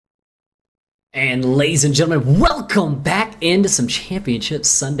And ladies and gentlemen, welcome back into some Championship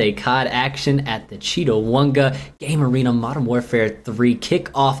Sunday COD action at the Cheetah Game Arena Modern Warfare 3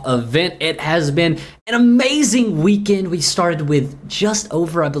 kickoff event. It has been an amazing weekend. We started with just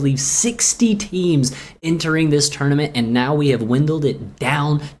over, I believe, 60 teams entering this tournament, and now we have dwindled it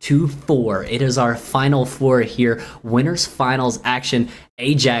down to 4. It is our final 4 here. Winners finals action.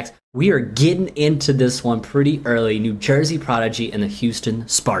 Ajax, we are getting into this one pretty early. New Jersey Prodigy and the Houston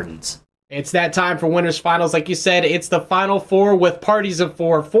Spartans. It's that time for winners finals. Like you said, it's the final 4 with parties of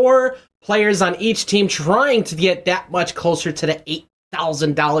 4. 4 players on each team trying to get that much closer to the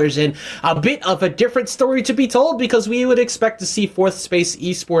 $8,000 in. A bit of a different story to be told, because we would expect to see 4th Space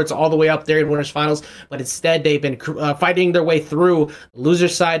Esports all the way up there in winners finals, but instead they've been fighting their way through. The loser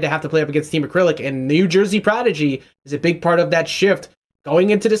side to have to play up against Team Acrylic, and New Jersey Prodigy is a big part of that shift.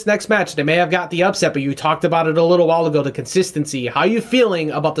 Going into this next match, they may have got the upset, but you talked about it a little while ago, the consistency. How are you feeling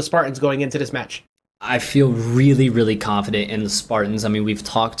about the Spartans going into this match? I feel really confident in the Spartans. I mean, we've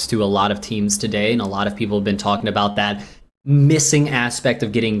talked to a lot of teams today, and a lot of people have been talking about that missing aspect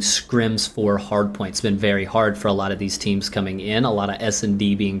of getting scrims for hardpoint. It's been very hard for a lot of these teams coming in, a lot of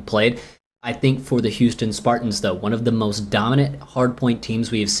S&D being played. I think for the Houston Spartans, though, one of the most dominant hardpoint teams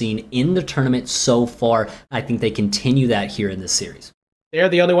we have seen in the tournament so far. I think they continue that here in this series. They're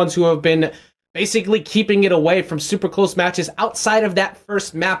the only ones who have been basically keeping it away from super close matches outside of that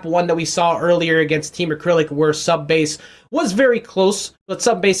first map one that we saw earlier against Team Acrylic, where Subbase was very close, but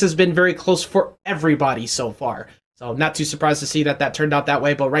Subbase has been very close for everybody so far. So I'm not too surprised to see that that turned out that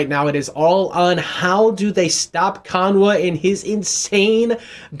way, but right now it is all on how do they stop Conwa in his insane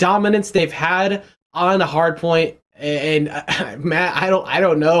dominance they've had on hardpoint. And Matt, I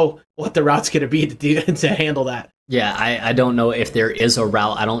don't know what the route's going to be to handle that. Yeah, I don't know if there is a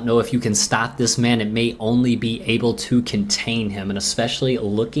route. I don't know if you can stop this man. It may only be able to contain him. And especially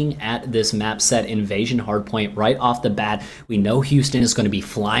looking at this map set, Invasion Hardpoint, right off the bat, we know Houston is going to be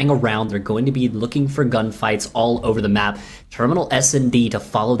flying around. They're going to be looking for gunfights all over the map. Terminal S&D to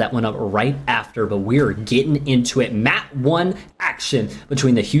follow that one up right after, but we're getting into it. Map 1 action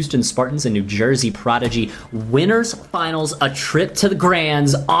between the Houston Spartans and New Jersey Prodigy. Winners finals, a trip to the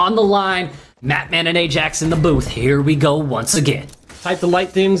Grands on the line. Mattman and Ajax in the booth. Here we go once again. Time to light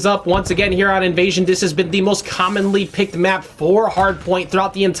things up once again here on Invasion. This has been the most commonly picked map for hardpoint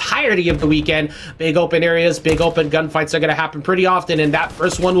throughout the entirety of the weekend. Big open areas, big open gunfights are going to happen pretty often, and that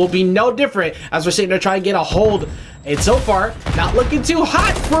first one will be no different as we're sitting there trying to get a hold. And so far, not looking too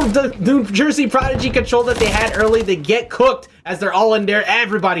hot for the New Jersey Prodigy control that they had early. They get cooked as they're all in there,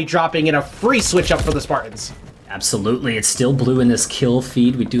 everybody dropping in a free switch up for the Spartans. Absolutely, it's still blue in this kill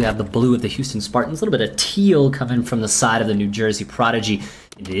feed. We do have the blue of the Houston Spartans, a little bit of teal coming from the side of the New Jersey Prodigy.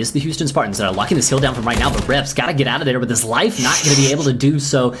 It is the Houston Spartans that are locking this hill down from right now, but Rep's got to get out of there with his life, not going to be able to do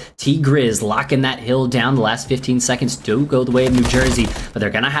so. T-Grizz locking that hill down. The last 15 seconds do go the way of New Jersey, but they're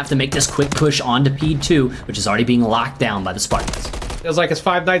going to have to make this quick push onto P2, which is already being locked down by the Spartans. Feels like it's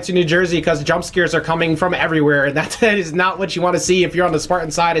Five Nights in New Jersey, because jump scares are coming from everywhere, and that is not what you want to see if you're on the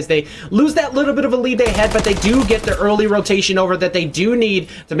Spartan side, as they lose that little bit of a lead they had, but they do get the early rotation over that they do need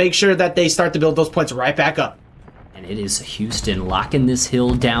to make sure that they start to build those points right back up. And it is Houston locking this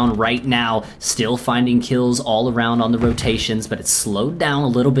hill down right now, still finding kills all around on the rotations, but it's slowed down a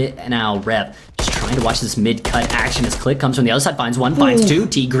little bit now. Rep just trying to watch this mid-cut action as Click comes from the other side, finds one, finds two,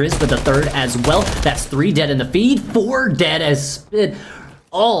 T-Grizz with the third as well. That's 3 dead in the feed, 4 dead as Spit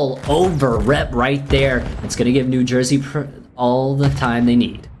all over Rep right there. It's going to give New Jersey all the time they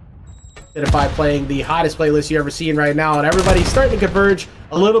need. MWIII playing the hottest playlist you're ever seeing right now, and everybody's starting to converge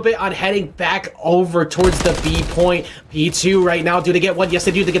a little bit on heading back over towards the B point. P2 right now, do they get one? Yes,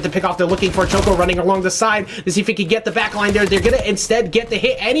 they do. They get the pick off. They're looking for Choco running along the side to see if he can get the back line there. They're going to instead get the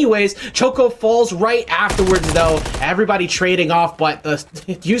hit anyways. Choco falls right afterwards, though. Everybody trading off, but the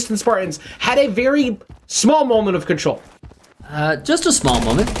Houston Spartans had a very small moment of control. Just a small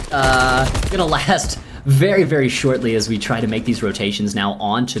moment. Gonna last very shortly as we try to make these rotations now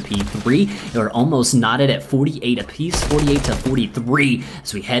onto P3. They're almost knotted at 48 apiece, 48 to 43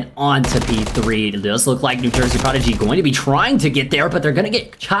 as we head on to P3. It does look like New Jersey Prodigy going to be trying to get there, but they're going to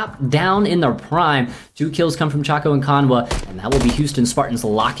get chopped down in their prime. 2 kills come from Chaco and Conwa, and that will be Houston Spartans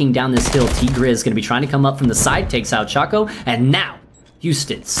locking down this hill. T-Grizz is going to be trying to come up from the side, takes out Chaco, and now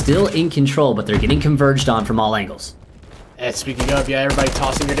Houston still in control, but they're getting converged on from all angles. And speaking of, yeah, everybody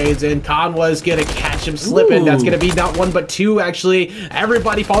tossing grenades in. Conwa's gonna catch him slipping. Ooh. That's gonna be not 1 but 2, actually.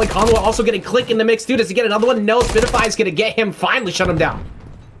 Everybody falling. Conwa also getting Click in the mix, too. Does he get another one? No, Spitify's gonna get him, finally shut him down.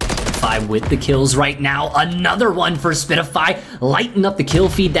 Spitify with the kills right now. Another one for Spitify. Lighten up the kill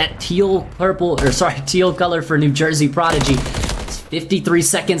feed. That teal color for New Jersey Prodigy. 53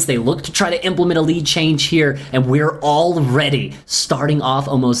 seconds. They look to try to implement a lead change here, and we're already starting off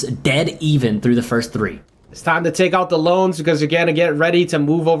almost dead even through the first 3. It's time to take out the loans because you're going to get ready to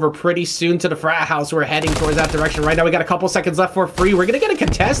move over pretty soon to the frat house. We're heading towards that direction right now. We got a couple seconds left for free. We're going to get a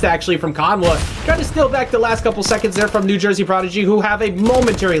contest, actually, from Conwa. Trying to steal back the last couple seconds there from New Jersey Prodigy, who have a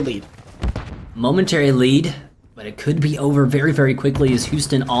momentary lead. Momentary lead, but it could be over very, very quickly as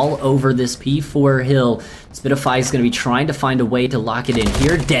Houston all over this P4 hill. Spitify is going to be trying to find a way to lock it in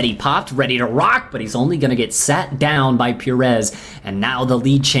here. Deddy popped, ready to rock, but he's only going to get sat down by Perez. And now the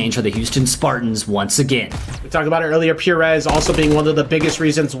lead change for the Houston Spartans once again. We talked about it earlier, Perez also being one of the biggest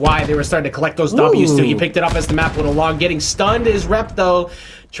reasons why they were starting to collect those W's too. He picked it up as the map went along. Getting stunned is Rep, though.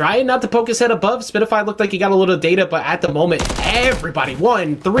 Trying not to poke his head above. Spitify looked like he got a little data, but at the moment, everybody,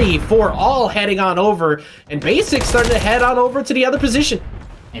 1, 3, 4, all heading on over. And Basic starting to head on over to the other position.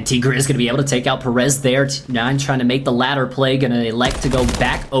 And Tigre is going to be able to take out Perez there. Nine trying to make the ladder play. Going to elect to go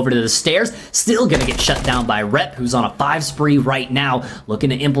back over to the stairs. Still going to get shut down by Rep, who's on a 5 spree right now. Looking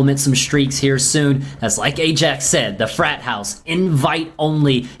to implement some streaks here soon. As like Ajax said, the frat house, invite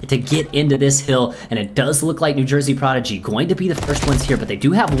only to get into this hill. And it does look like New Jersey Prodigy going to be the first ones here. But they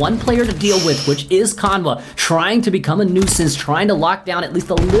do have one player to deal with, which is Conwa, trying to become a nuisance, trying to lock down at least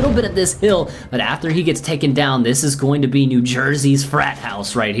a little bit of this hill. But after he gets taken down, this is going to be New Jersey's frat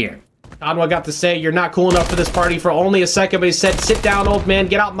house right here. Conwa got to say, you're not cool enough for this party for only a second, but he said, sit down, old man,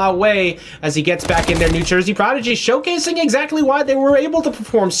 get out my way, as he gets back in there. New Jersey Prodigy showcasing exactly why they were able to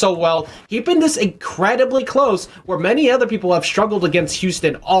perform so well, keeping this incredibly close, where many other people have struggled against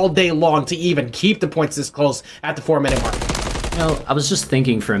Houston all day long to even keep the points this close at the 4-minute mark. You know, I was just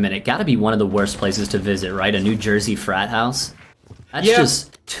thinking for a minute, gotta be one of the worst places to visit, right? A New Jersey frat house? That's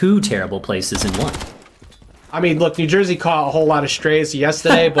just 2 terrible places in one. I mean, look, New Jersey caught a whole lot of strays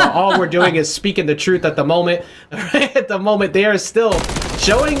yesterday, but all we're doing is speaking the truth at the moment. At the moment, they are still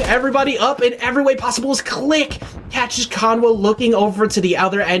showing everybody up in every way possible. As Click catches Conwa looking over to the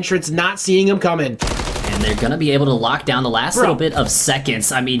other entrance, not seeing him coming. And they're going to be able to lock down the last little bit of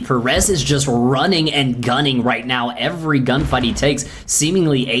seconds. I mean, Perez is just running and gunning right now. Every gunfight he takes,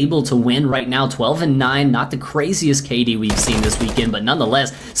 seemingly able to win right now. 12-9, not the craziest KD we've seen this weekend, but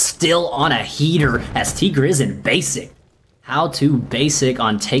nonetheless, still on a heater as Tigre is in basic. How to basic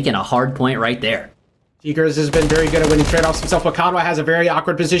on taking a hard point right there. Tigers has been very good at winning trade-offs himself, but Conwa has a very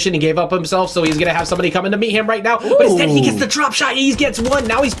awkward position. He gave up himself, so he's going to have somebody coming to meet him right now. Ooh. But instead, he gets the drop shot. He gets one.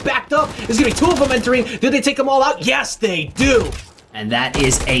 Now he's backed up. There's going to be 2 of them entering. Do they take them all out? Yes, they do. And that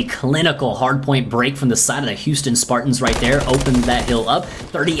is a clinical hardpoint break from the side of the Houston Spartans right there. Opens that hill up.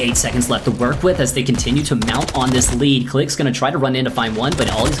 38 seconds left to work with as they continue to mount on this lead. Click's going to try to run in to find one, but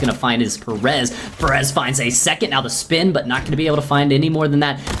all he's going to find is Perez. Perez finds a second. Now the spin, but not going to be able to find any more than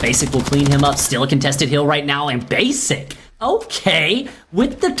that. Basic will clean him up. Still a contested hill right now, and Basic, okay,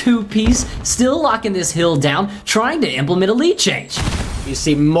 with the 2-piece, still locking this hill down, trying to implement a lead change. You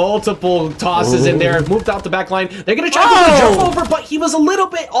see multiple tosses in there, moved out the back line. They're going to try to jump over, but he was a little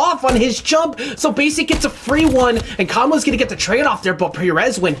bit off on his jump, so Basic gets a free one, and Conwa's going to get the trade off there, but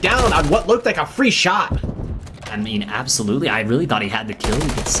Perez went down on what looked like a free shot. I mean, absolutely. I really thought he had the kill. He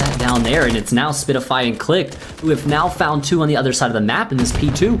gets sat down there, and it's now Spitify and Click, who have now found 2 on the other side of the map, and this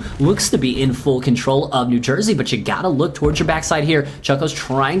P2 looks to be in full control of New Jersey, but you gotta look towards your backside here. Chucko's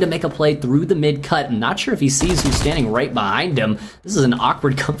trying to make a play through the mid-cut. I'm not sure if he sees who's standing right behind him. This is an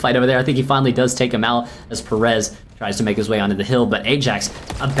awkward gunfight over there. I think he finally does take him out as Perez tries to make his way onto the hill, but Ajax,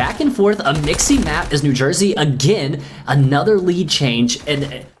 a back and forth, a mixy map as New Jersey, again, another lead change,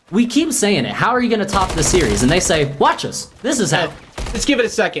 and we keep saying it. How are you going to top the series? And they say, watch us. This is how. Let's give it a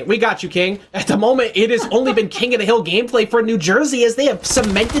second. We got you, King. At the moment, it has only been King of the Hill gameplay for New Jersey as they have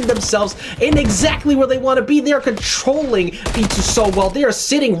cemented themselves in exactly where they want to be. They are controlling P2 so well. They are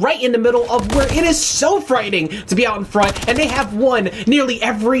sitting right in the middle of where it is so frightening to be out in front, and they have won nearly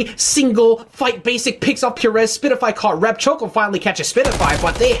every single fight. Basic picks up Perez. Spitify caught Rep. Choco finally catches Spitify,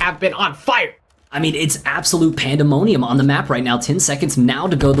 but they have been on fire. I mean, it's absolute pandemonium on the map right now. 10 seconds now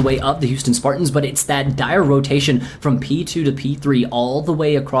to go the way of the Houston Spartans, but it's that dire rotation from P2 to P3 all the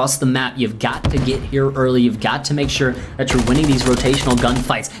way across the map. You've got to get here early. You've got to make sure that you're winning these rotational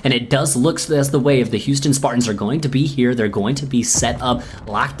gunfights, and it does look as the way of the Houston Spartans are going to be here. They're going to be set up,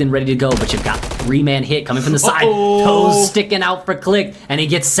 locked and ready to go, but you've got the 3-man hit coming from the side. Toes sticking out for Click, and he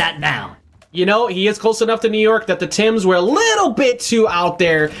gets sat down. You know, he is close enough to New York that the Tims were a little bit too out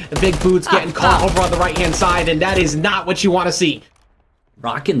there. The big boots getting caught over on the right-hand side, and that is not what you want to see.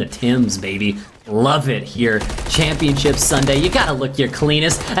 Rocking the Tims, baby. Love it here. Championship Sunday. You gotta look your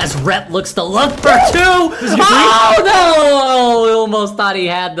cleanest as Rep looks to look for 2. Oh, no! I almost thought he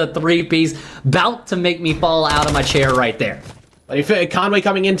had the 3-piece. About to make me fall out of my chair right there. But if Conway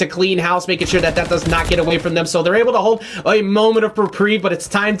coming in to clean house, making sure that that does not get away from them. So they're able to hold a moment of reprieve, but it's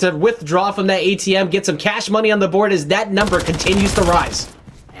time to withdraw from that ATM, get some cash money on the board as that number continues to rise.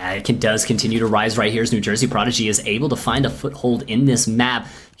 It does continue to rise right here as New Jersey Prodigy is able to find a foothold in this map.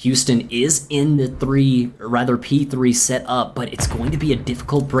 Houston is in the P3 set up, but it's going to be a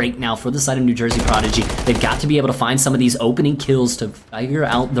difficult break now for the side of New Jersey Prodigy. They've got to be able to find some of these opening kills to figure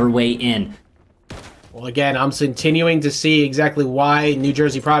out their way in. Well, again, I'm continuing to see exactly why New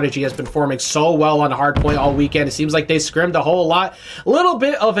Jersey Prodigy has been performing so well on hardpoint all weekend. It seems like they scrimmed a whole lot. A little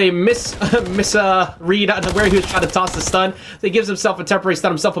bit of a read on where he was trying to toss the stun. So he gives himself a temporary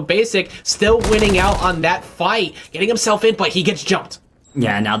stun, himself a basic, still winning out on that fight, getting himself in, but he gets jumped.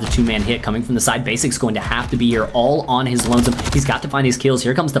 Yeah, now the two-man hit coming from the side. Basic's going to have to be here all on his lonesome. He's got to find his kills.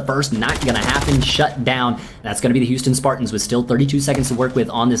 Here comes the first. Not going to happen. Shut down. That's going to be the Houston Spartans with still 32 seconds to work with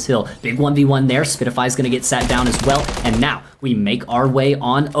on this hill. Big 1v1 there. Spittify's going to get sat down as well. And now we make our way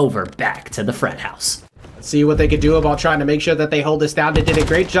on over back to the frat house. Let's see what they could do about trying to make sure that they hold this down. They did a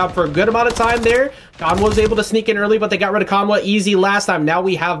great job for a good amount of time there. Conwa was able to sneak in early, but they got rid of Conwa easy last time. Now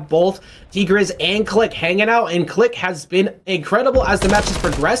we have both Tigres and Click hanging out, and Click has been incredible as the match has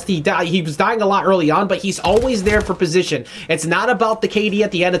progressed. He was dying a lot early on, but he's always there for position. It's not about the KD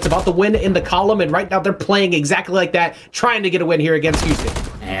at the end. It's about the win in the column, and right now they're playing exactly like that, trying to get a win here against Houston.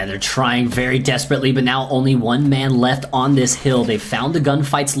 And they're trying very desperately, but now only one man left on this hill. They found the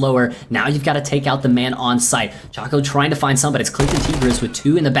gunfights lower. Now you've got to take out the man on site. Choco trying to find some, but it's Click and Tigres with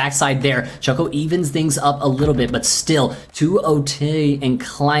two in the backside there. Choco evens things up a little bit, but still 2-0 and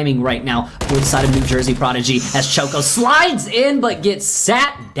climbing right now for the side of New Jersey Prodigy as Choco slides in, but gets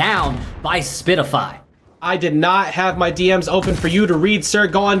sat down by Spittify. I did not have my DMs open for you to read, sir.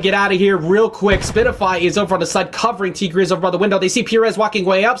 Go on, get out of here real quick. Spittify is over on the side, covering Tigres over by the window. They see Perez walking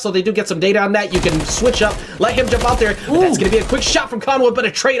way up, so they do get some data on that. You can switch up, let him jump out there. But that's going to be a quick shot from Conwood, but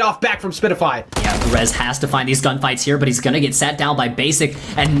a trade-off back from Spittify. Yeah, Perez has to find these gunfights here, but he's going to get sat down by Basic.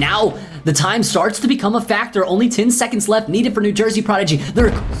 And now the time starts to become a factor. Only 10 seconds left needed for New Jersey Prodigy.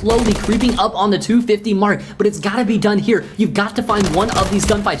 They're slowly creeping up on the 250 mark, but it's got to be done here. You've got to find one of these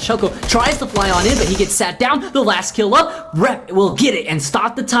gunfights. Choco tries to fly on in, but he gets sat down. The last kill up. Rep will get it and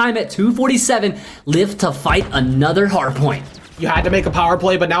stop the time at 2:47. Live to fight another hardpoint. You had to make a power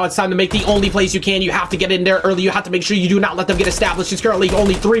play, but now it's time to make the only plays you can. You have to get in there early. You have to make sure you do not let them get established. It's currently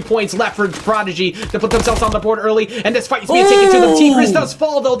only 3 points left for Prodigy to put themselves on the board early, and this fight is being taken to them. Tigres does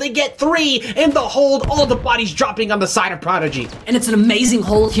fall, though. They get 3 in the hold. All the bodies dropping on the side of Prodigy. And it's an amazing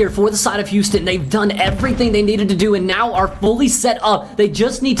hold here for the side of Houston. They've done everything they needed to do and now are fully set up. They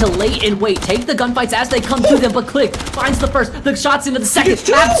just need to lay in wait. Take the gunfights as they come to them, but Click finds the first. The shots into the second.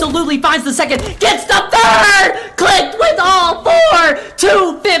 Absolutely finds the second. Gets the third! Clicked with all 4!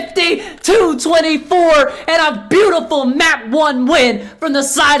 250, 224, and a beautiful map 1 win from the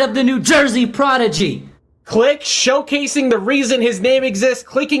side of the New Jersey Prodigy. Click showcasing the reason his name exists,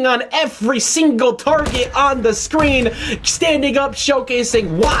 clicking on every single target on the screen, standing up,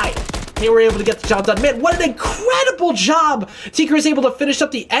 showcasing why they were able to get the job done. Man, what an incredible job! Tigre is able to finish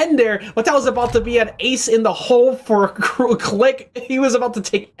up the end there, but that was about to be an ace in the hole for Click. He was about to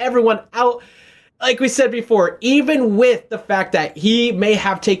take everyone out. Like we said before, even with the fact that he may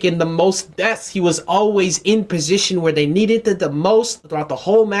have taken the most deaths, he was always in position where they needed it the most throughout the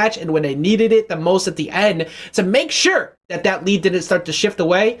whole match, and when they needed it the most at the end, to make sure that that lead didn't start to shift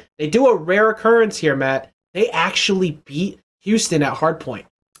away. They do a rare occurrence here, Matt. They actually beat Houston at hardpoint.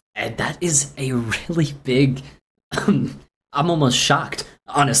 And that is a really big... I'm almost shocked,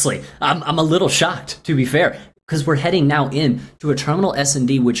 honestly. I'm a little shocked, to be fair. Because we're heading now in to a terminal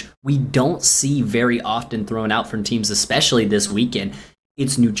S&D, which we don't see very often thrown out from teams, especially this weekend.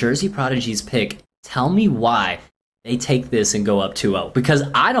 It's New Jersey Prodigy's pick. Tell me why they take this and go up 2-0. Because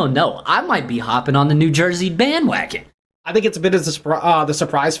I don't know. I might be hopping on the New Jersey bandwagon. I think it's a bit of the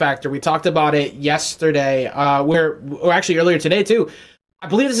surprise factor. We talked about it yesterday, or actually earlier today too. I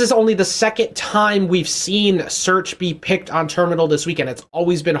believe this is only the second time we've seen Search be picked on Terminal this weekend. It's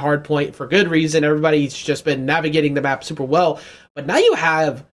always been Hardpoint for good reason. Everybody's just been navigating the map super well. But now you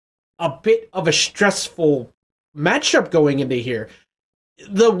have a bit of a stressful matchup going into here.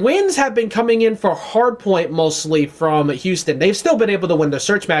 The wins have been coming in for Hardpoint mostly from Houston. They've still been able to win the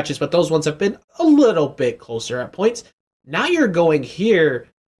Search matches, but those ones have been a little bit closer at points. Now you're going here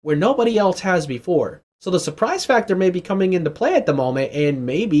where nobody else has before. So the surprise factor may be coming into play at the moment, and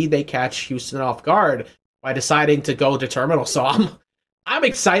maybe they catch Houston off guard by deciding to go to Terminal. So I'm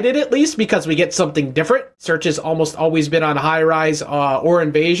excited, at least, because we get something different. Search has almost always been on high rise or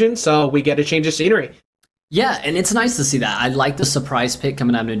invasion, so we get a change of scenery. Yeah, and it's nice to see that. I like the surprise pick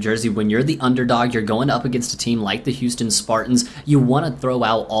coming out of New Jersey. When you're the underdog, you're going up against a team like the Houston Spartans, you want to throw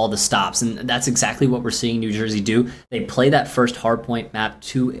out all the stops, and that's exactly what we're seeing New Jersey do. They play that first hardpoint map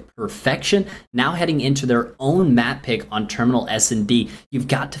to perfection. Now heading into their own map pick on Terminal S&D, you've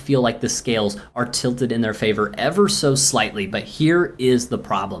got to feel like the scales are tilted in their favor ever so slightly, but here is the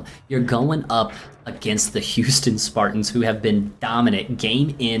problem. You're going up against the Houston Spartans, who have been dominant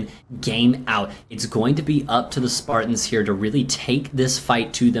game in, game out. It's going to be up to the Spartans here to really take this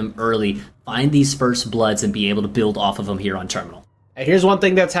fight to them early, find these first bloods, and be able to build off of them here on Terminal. And here's one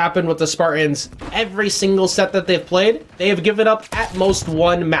thing that's happened with the Spartans. Every single set that they've played, they have given up at most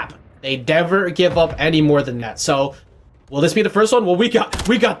one map. They never give up any more than that. So will this be the first one? Well, we got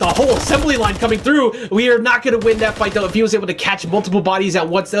the whole assembly line coming through. We are not going to win that fight, though. If he was able to catch multiple bodies at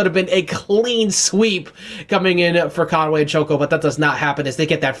once, that would have been a clean sweep coming in for Conway and Choco, but that does not happen as they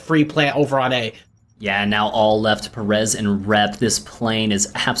get that free plant over on A. Yeah, now all left Perez and Rep. This plane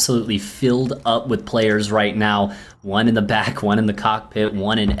is absolutely filled up with players right now. One in the back, one in the cockpit,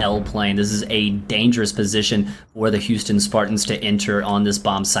 one in L plane. This is a dangerous position for the Houston Spartans to enter on this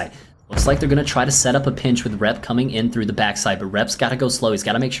bomb site. Looks like they're going to try to set up a pinch with Rep coming in through the backside, but Rep's got to go slow. He's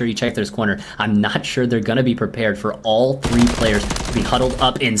got to make sure he checks their corner. I'm not sure they're going to be prepared for all three players to be huddled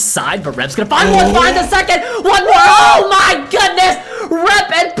up inside, but Rep's going to find one, find the second, one more. Oh my goodness!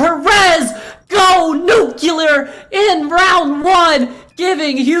 Rep and Perez go nuclear in round one,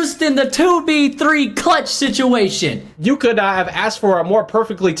 giving Houston the 2v3 clutch situation. You could have asked for a more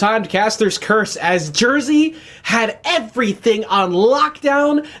perfectly timed caster's curse, as Jersey had everything on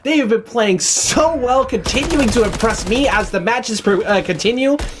lockdown. They have been playing so well, continuing to impress me as the matches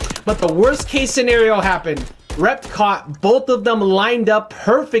continue. But the worst case scenario happened. Rep caught both of them lined up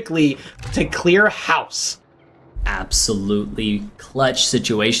perfectly to clear house. Absolutely clutch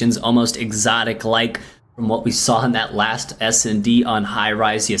situations, almost exotic-like from what we saw in that last S&D on High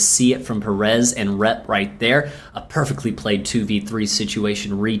Rise. You see it from Perez and Rep right there. A perfectly played 2v3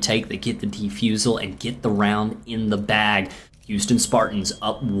 situation retake. They get the defusal and get the round in the bag. Houston Spartans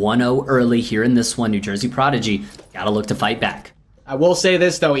up 1-0 early here in this one. New Jersey Prodigy got to look to fight back. I will say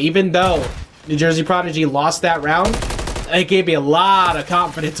this, though. Even though New Jersey Prodigy lost that round, it gave me a lot of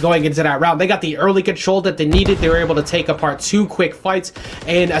confidence going into that round. They got the early control that they needed. They were able to take apart two quick fights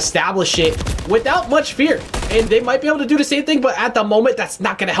and establish it without much fear. And they might be able to do the same thing, but at the moment, that's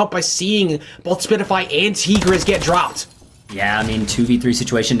not going to help by seeing both Spinify and Tigres get dropped. Yeah, I mean, 2v3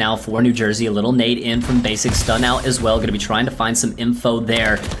 situation now for New Jersey. A little nade in from Basic, stun out as well. Going to be trying to find some info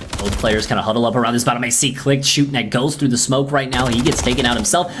there. Both players kind of huddle up around this bottom. I see Click shooting that goes through the smoke right now. He gets taken out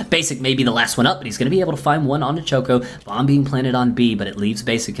himself. Basic may be the last one up, but he's going to be able to find one onto Choco. Bomb being planted on B, but it leaves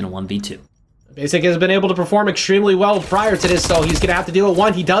Basic in a 1v2. Basic has been able to perform extremely well prior to this, so he's going to have to deal with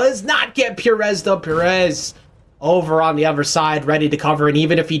one. He does not get Perez, though. Perez over on the other side, ready to cover, and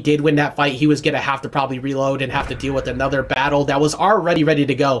even if he did win that fight, he was going to have to probably reload and have to deal with another battle that was already ready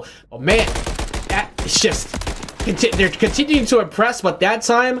to go. But man, it's just, they're continuing to impress, but that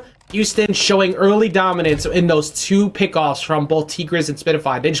time, Houston showing early dominance in those two pickoffs from both Tigres and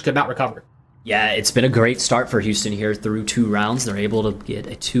Spinify. They just could not recover. Yeah, it's been a great start for Houston here through 2 rounds. They're able to get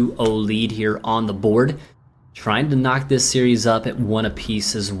a 2-0 lead here on the board, trying to knock this series up at 1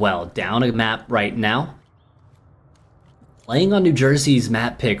 apiece as well. Down a map right now. Playing on New Jersey's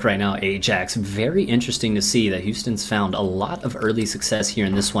map pick right now, Ajax. Very interesting to see that Houston's found a lot of early success here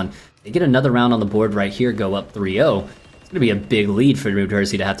in this one. They get another round on the board right here, go up 3-0. It's going to be a big lead for New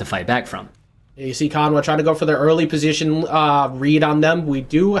Jersey to have to fight back from. You see Conway trying to go for the early position read on them. We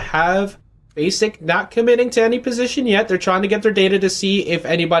do have Basic not committing to any position yet. They're trying to get their data to see if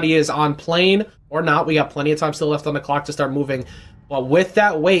anybody is on plane or not. We got plenty of time still left on the clock to start moving. But with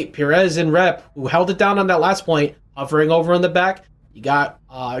that weight, Perez and Rep, who held it down on that last point, hovering over in the back. You got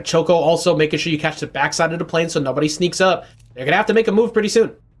Choco also making sure you catch the backside of the plane so nobody sneaks up. They're going to have to make a move pretty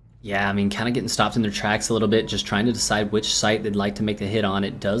soon. Yeah, I mean, kind of getting stopped in their tracks a little bit, just trying to decide which site they'd like to make the hit on.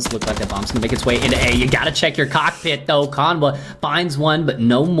 It does look like that bomb's going to make its way into A. You got to check your cockpit, though. Conwa finds one, but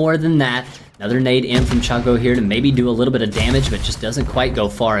no more than that. Another nade in from Choco here to maybe do a little bit of damage, but just doesn't quite go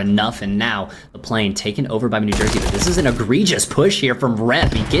far enough. And now the plane taken over by New Jersey. But this is an egregious push here from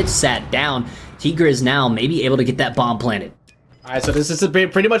Rep. He gets sat down. Tigres now maybe able to get that bomb planted. All right, so this is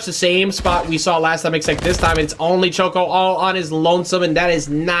pretty much the same spot we saw last time, except this time it's only Choco all on his lonesome, and that is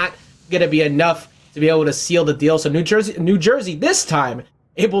not going to be enough to be able to seal the deal. So New Jersey this time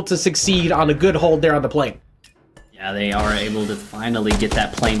able to succeed on a good hold there on the plane. Yeah, they are able to finally get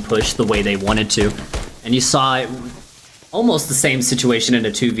that plane pushed the way they wanted to. And you saw it Almost the same situation in a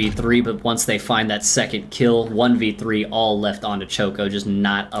 2v3, but once they find that second kill, 1v3, all left onto Choco. Just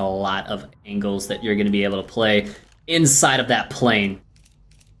not a lot of angles that you're going to be able to play inside of that plane.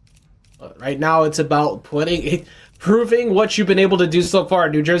 Right now, it's about proving what you've been able to do so far.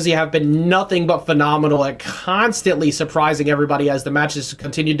 New Jersey have been nothing but phenomenal at constantly surprising everybody as the matches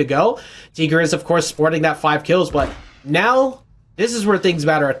continued to go. Tiger is, of course, sporting that 5 kills, but now this is where things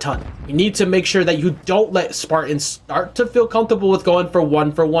matter a ton. You need to make sure that you don't let Spartans start to feel comfortable with going for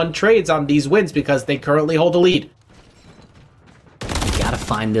one-for-one trades on these wins because they currently hold the lead. You gotta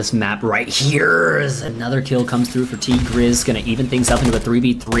find this map right here. As another kill comes through for T-Grizz, gonna even things up into a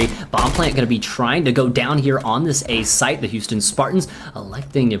 3v3. Bomb plant gonna be trying to go down here on this A site. The Houston Spartans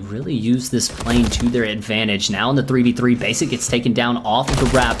electing to really use this plane to their advantage. Now in the 3v3, Basic gets taken down off of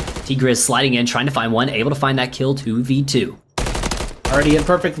the wrap. T-Grizz sliding in, trying to find one, able to find that kill, 2v2. Already in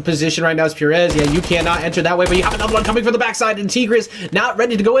perfect position right now is Perez. Yeah, you cannot enter that way, but you have another one coming from the backside, and Tigris not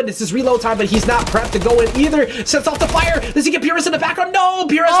ready to go in. This is reload time, but he's not prepped to go in either. Sets off the fire. Does he get Perez in the background? No!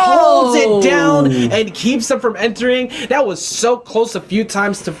 Perez holds it down and keeps him from entering. That was so close a few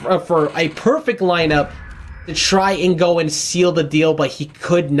times to for a perfect lineup to try and go and seal the deal, but he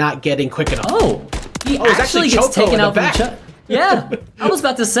could not get in quick enough. He actually gets taken out from yeah, I was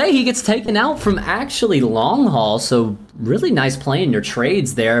about to say he gets taken out from actually long haul, so really nice playing your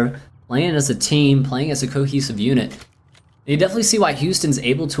trades there, playing as a team, playing as a cohesive unit. You definitely see why Houston's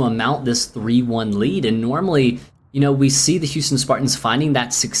able to amount this 3-1 lead, and normally, you know, we see the Houston Spartans finding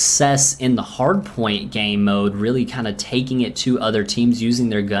that success in the hardpoint game mode, really kind of taking it to other teams, using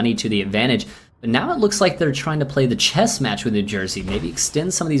their gunny to the advantage. But now it looks like they're trying to play the chess match with New Jersey, maybe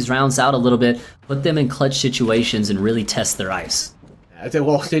extend some of these rounds out a little bit, put them in clutch situations, and really test their ice.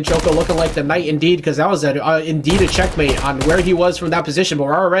 Well, Choco looking like the knight indeed, because that was indeed a checkmate on where he was from that position. But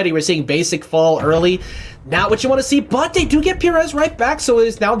we're seeing Basic fall early. Not what you want to see, but they do get Perez right back, so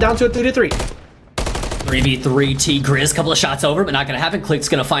it's now down to a 3-3. 3v3, T-Grizz, couple of shots over, but not going to happen. Click's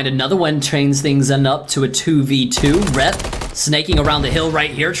going to find another one, trains things up to a 2v2. Rep snaking around the hill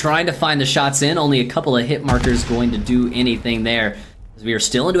right here, trying to find the shots in. Only a couple of hit markers going to do anything there. As we are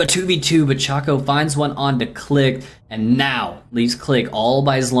still into a 2v2, but Choco finds one onto Click, and now leaves Click all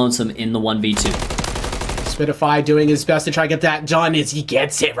by his lonesome in the 1v2. Spitify doing his best to try to get that done as he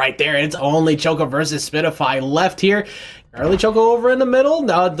gets it right there. It's only Choco versus Spitify left here. Early Choco over in the middle,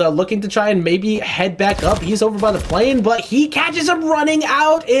 now looking to try and maybe head back up. He's over by the plane, but he catches him running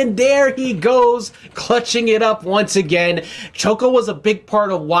out, and there he goes, clutching it up once again. Choco was a big part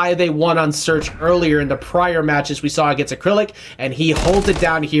of why they won on Search earlier in the prior matches we saw against Acrylic, and he holds it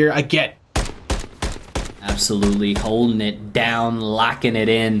down here again. Absolutely holding it down, locking it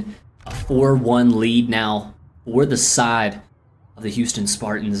in. A 4-1 lead now for the side of the Houston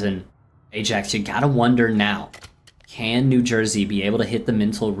Spartans, and Ajax, you gotta wonder now, can New Jersey be able to hit the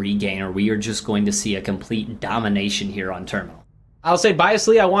mental regain, or we are just going to see a complete domination here on Terminal? I'll say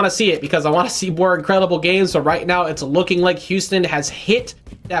biasly, I want to see it because I want to see more incredible games. So right now, it's looking like Houston has hit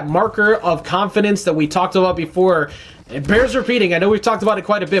that marker of confidence that we talked about before. It bears repeating. I know we've talked about it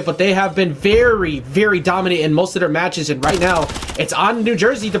quite a bit, but they have been very, very dominant in most of their matches. And right now, it's on New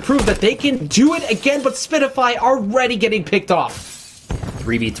Jersey to prove that they can do it again, but Spitify already getting picked off.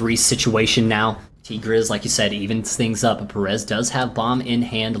 3v3 situation now. T-Grizz, like you said, evens things up. Perez does have bomb in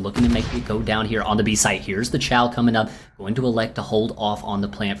hand, looking to make it go down here on the B site. Here's the Chow coming up, going to elect to hold off on the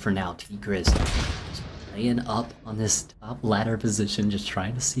plant for now. T-Grizz laying up on this top ladder position, just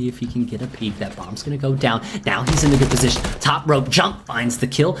trying to see if he can get a peek. That bomb's gonna go down. Now he's in a good position. Top rope jump, finds the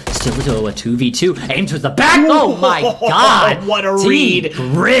kill. Still to a 2v2. Aims with the back. Oh my god! What a read!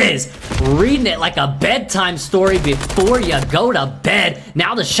 T-Grizz reading it like a bedtime story before you go to bed.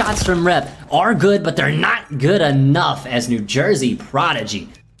 Now the shots from Rep are good, but they're not good enough, as New Jersey Prodigy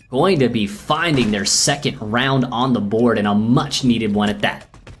going to be finding their second round on the board, and a much needed one at that.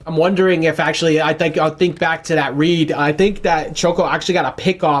 I'm wondering if actually, I'll think back to that read. I think that Choco actually got a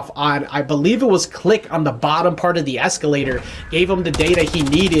pick off on, I believe it was Click on the bottom part of the escalator, gave him the data he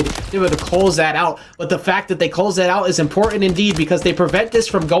needed to be able to close that out. But the fact that they close that out is important indeed, because they prevent this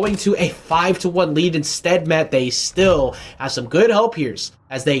from going to a 5-1 lead. Instead, Matt, they still have some good help here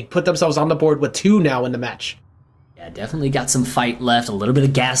as they put themselves on the board with 2 now in the match. Yeah, definitely got some fight left, a little bit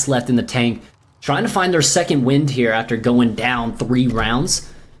of gas left in the tank. Trying to find their second wind here after going down 3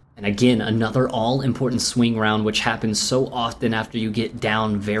 rounds. And again, another all-important swing round, which happens so often after you get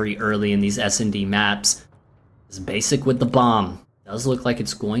down very early in these S&D maps. It's Basic with the bomb. Does look like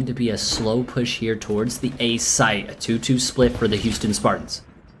it's going to be a slow push here towards the A site. A 2-2 split for the Houston Spartans.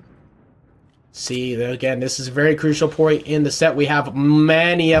 See, again, this is a very crucial point in the set. We have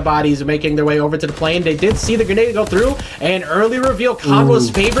many bodies making their way over to the plane. They did see the grenade go through, and early reveal, Conroe's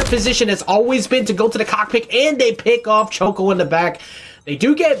favorite position has always been to go to the cockpit, and they pick off Choco in the back. They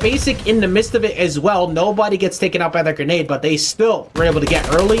do get basic in the midst of it as well. Nobody gets taken out by that grenade, but they still were able to get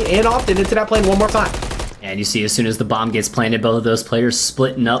early and often into that plane one more time. And you see, as soon as the bomb gets planted, both of those players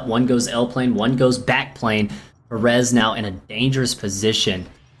splitting up. One goes L plane, one goes back plane. Perez now in a dangerous position.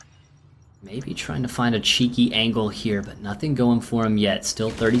 Maybe trying to find a cheeky angle here, but nothing going for him yet.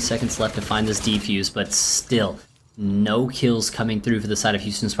 Still 30 seconds left to find this defuse, but still no kills coming through for the side of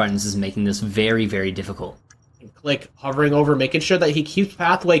Houston Spartans is making this very, very difficult. And Click hovering over, making sure that he keeps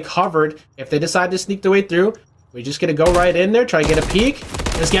pathway covered. If they decide to sneak their way through, we're just going to go right in there, try to get a peek.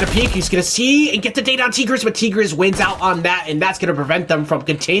 Let's get a peek. He's going to see and get the data on Tigris, but Tigris wins out on that, and that's going to prevent them from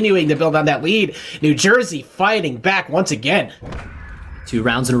continuing to build on that lead. New Jersey fighting back once again. 2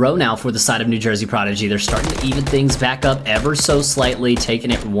 rounds in a row now for the side of New Jersey Prodigy. They're starting to even things back up ever so slightly,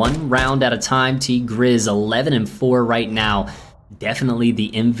 taking it 1 round at a time. T-Grizz 11-4 right now. Definitely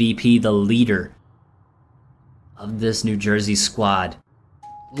the MVP, the leader of this New Jersey squad.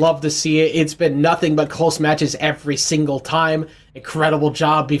 Love to see it. It's been nothing but close matches every single time. Incredible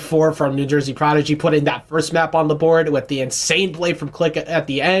job before from New Jersey Prodigy putting that first map on the board with the insane play from Click at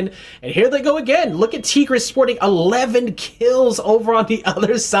the end. And here they go again. Look at Tigris sporting 11 kills over on the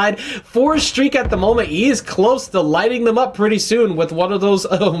other side. 4 streak at the moment. He is close to lighting them up pretty soon with one of those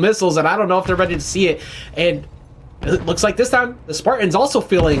missiles, and I don't know if they're ready to see it. And it looks like this time the Spartans also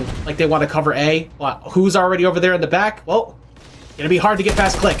feeling like they want to cover A. Well, who's already over there in the back? Well, gonna be hard to get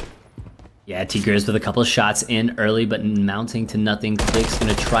past Click. Yeah, Tigris with a couple of shots in early, but mounting to nothing. Click's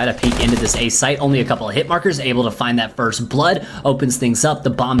gonna try to peek into this A site. Only a couple of hit markers, able to find that first blood. Opens things up.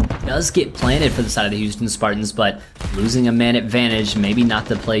 The bomb does get planted for the side of the Houston Spartans, but losing a man advantage, maybe not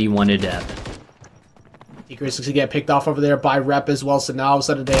the play you wanted to happen. Tigris looks to get picked off over there by Rep as well, so now all of a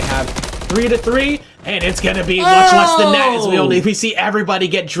sudden they have 3-3, and it's gonna be much less than that as we see everybody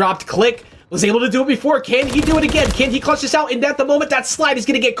get dropped. Click was able to do it before. Can he do it again? Can he clutch this out? And at the moment, that slide is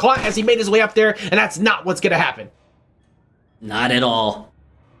going to get caught as he made his way up there, and that's not what's going to happen. Not at all.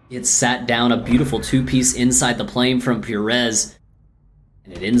 It sat down a beautiful 2-piece inside the plane from Perez,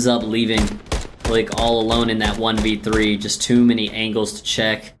 and it ends up leaving Click all alone in that 1v3. Just too many angles to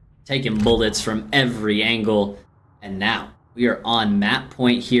check, taking bullets from every angle, and now we are on map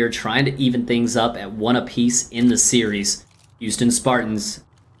point here, trying to even things up at 1 apiece in the series. Houston Spartans,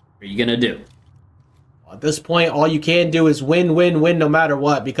 what are you gonna do? At this point, all you can do is win, win, win no matter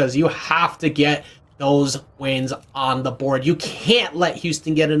what, because you have to get those wins on the board. You can't let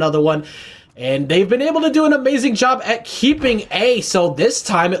Houston get another one. And they've been able to do an amazing job at keeping A. So this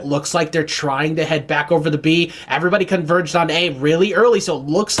time it looks like they're trying to head back over the B. Everybody converged on A really early. So it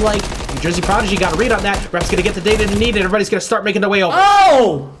looks like New Jersey Prodigy got a read on that. Rep's going to get the data they need, and everybody's going to start making their way over.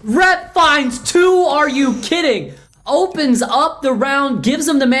 Oh! Rep finds 2. Are you kidding? Opens up the round, gives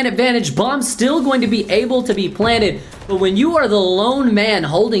them the man advantage. Bomb still going to be able to be planted. But when you are the lone man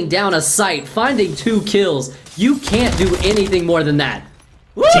holding down a site, finding 2 kills, you can't do anything more than that.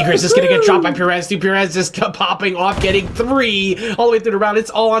 Tigris is going to get dropped by Perez. Perez just popping off, getting 3 all the way through the round. It's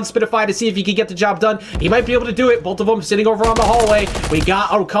all on Spitify to see if he can get the job done. He might be able to do it. Both of them sitting over on the hallway. We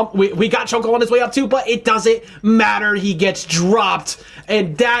got Choco on his way up too, but it doesn't matter. He gets dropped,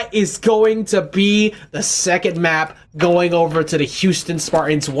 and that is going to be the second map going over to the Houston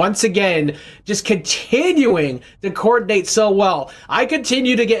Spartans once again, just continuing to coordinate so well. I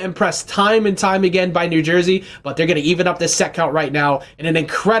continue to get impressed time and time again by New Jersey, but they're going to even up this set count right now in an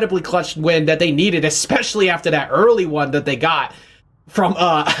incredibly clutch win that they needed, especially after that early one that they got from,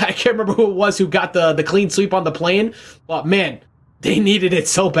 I can't remember who it was who got the clean sweep on the plane, but man, they needed it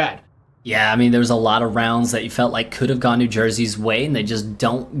so bad. Yeah, I mean, there was a lot of rounds that you felt like could have gone New Jersey's way, and they just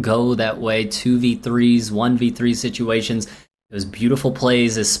don't go that way. 2v3s, 1v3 situations. It was beautiful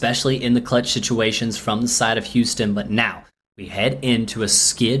plays, especially in the clutch situations from the side of Houston. But now we head into a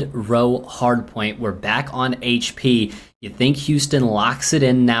Skid Row hardpoint. We're back on HP. You think Houston locks it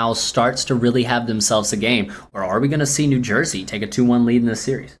in now, starts to really have themselves a game? Or are we going to see New Jersey take a 2-1 lead in this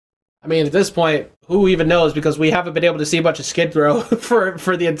series? I mean, at this point, who even knows, because we haven't been able to see a bunch of Skid Row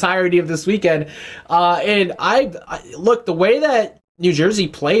for the entirety of this weekend. And I look, the way that New Jersey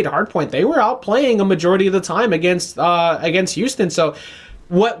played hardpoint, they were outplaying a majority of the time against Houston. So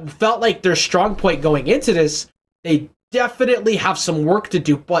what felt like their strong point going into this, they definitely have some work to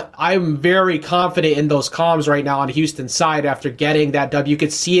do, but I'm very confident in those comms right now on Houston's side after getting that W. You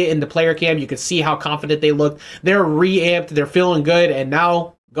could see it in the player cam. You could see how confident they looked. They're reamped. They're feeling good. And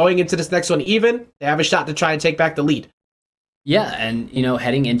now going into this next one even, they have a shot to try and take back the lead. Yeah, and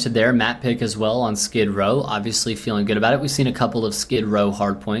heading into their map pick as well on Skid Row, obviously feeling good about it. We've seen a couple of Skid Row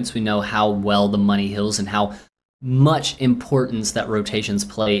hardpoints. We know how well the money hills and how much importance that rotations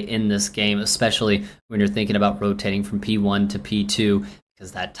play in this game, especially when you're thinking about rotating from P1 to P2,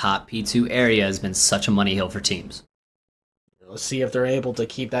 because that top P2 area has been such a money hill for teams. Let's see if they're able to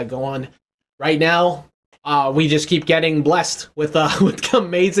keep that going. Right now, we just keep getting blessed with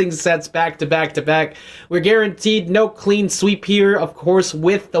amazing sets back to back to back. We're guaranteed no clean sweep here. Of course,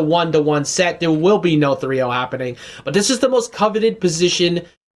 with the 1-to-1 set, there will be no 3-0 happening. But this is the most coveted position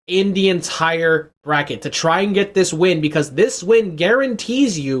in the entire bracket to try and get this win, because this win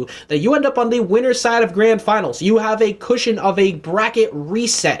guarantees you that you end up on the winner side of grand finals. You have a cushion of a bracket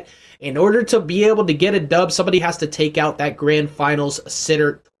reset. In order to be able to get a dub, somebody has to take out that grand finals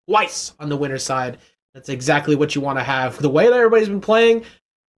sitter twice on the winner side. That's exactly what you want to have. The way that everybody's been playing,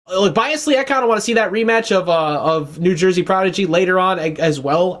 like, biasly, I kind of want to see that rematch of New Jersey Prodigy later on as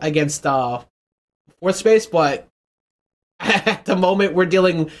well against fourth space, but at the moment we're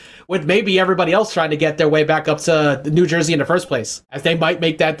dealing with maybe everybody else trying to get their way back up to New Jersey in the first place, as they might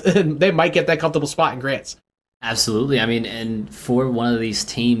make that they might get that comfortable spot in grants. Absolutely. I mean, and for one of these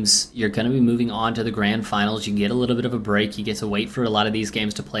teams, you're going to be moving on to the grand finals. You get a little bit of a break. You get to wait for a lot of these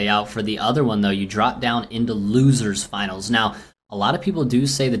games to play out. For the other one, though, you drop down into losers finals. Now, a lot of people do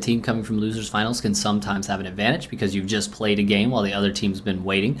say the team coming from losers finals can sometimes have an advantage because you've just played a game while the other team's been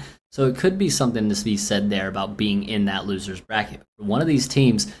waiting. So it could be something to be said there about being in that losers bracket. For one of these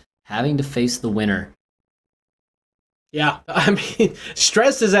teams having to face the winner. Yeah, I mean,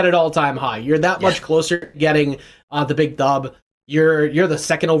 stress is at an all-time high. You're that much closer to getting the big dub. You're the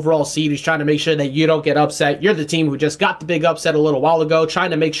second overall seed who's trying to make sure that you don't get upset. You're the team who just got the big upset a little while ago,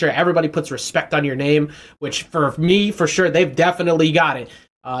 trying to make sure everybody puts respect on your name, which for me, for sure, they've definitely got it.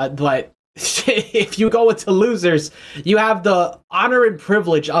 But if you go into losers, you have the honor and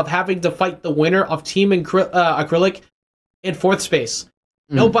privilege of having to fight the winner of Team Acrylic in fourth space.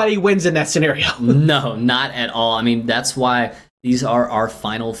 Nobody wins in that scenario. No, not at all. I mean, that's why these are our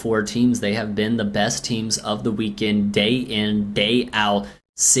final four teams. They have been the best teams of the weekend, day in, day out.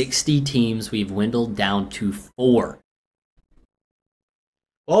 60 teams. We've dwindled down to 4.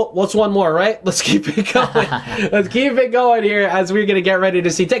 Well, what's one more, right? Let's keep it going. Let's keep it going here as we're going to get ready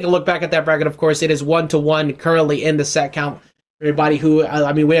to see. Take a look back at that bracket. Of course, it is 1-to-1 currently in the set count. Everybody who,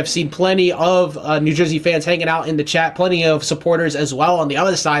 I mean, we have seen plenty of New Jersey fans hanging out in the chat, plenty of supporters as well on the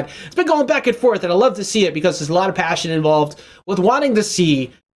other side. It's been going back and forth, and I love to see it because there's a lot of passion involved with wanting to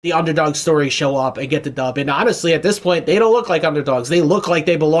see the underdog story show up and get the dub. And honestly, at this point, they don't look like underdogs. They look like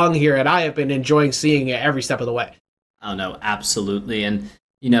they belong here, and I have been enjoying seeing it every step of the way. Oh, no, absolutely. And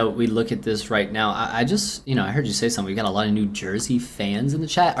we look at this right now. I just, I heard you say something. We got a lot of New Jersey fans in the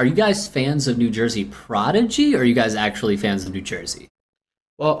chat. Are you guys fans of New Jersey Prodigy, or are you guys actually fans of New Jersey?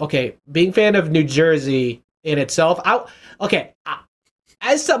 Well, okay, being fan of New Jersey in itself,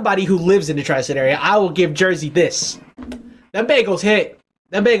 as somebody who lives in the tri-state area, I will give Jersey this. Them bagels hit.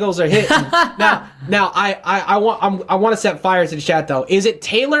 Them bagels are hitting. now, I want to set fire to the chat though. Is it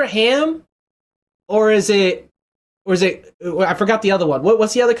Taylor ham, or is it? I forgot the other one.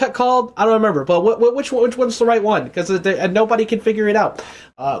 What's the other cut called? I don't remember. But which one's the right one? Because nobody can figure it out.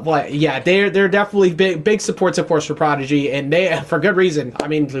 But yeah, they're definitely big supports, of course, for Prodigy, and they for good reason. I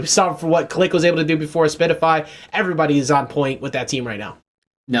mean, we saw for what Click was able to do before Spitify. Everybody is on point with that team right now.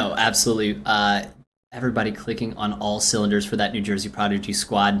 No, absolutely. Everybody clicking on all cylinders for that New Jersey Prodigy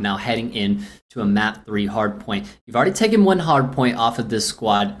squad. Now heading in to a map 3 hardpoint. You've already taken one hardpoint off of this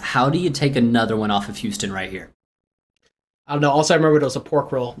squad. How do you take another one off of Houston right here? I don't know. Also, I remember it was a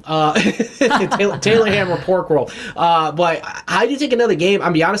pork roll. Taylor ham or pork roll. But how do you take another game? I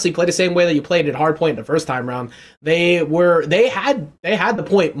mean, honestly, play the same way that you played at hardpoint the first time round. They had the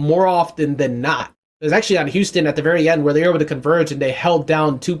point more often than not. It was actually on Houston at the very end where they were able to converge and they held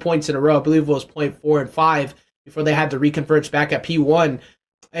down 2 points in a row. I believe it was point 4 and 5 before they had to reconverge back at P1.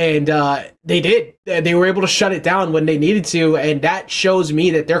 And they did. They were able to shut it down when they needed to, and that shows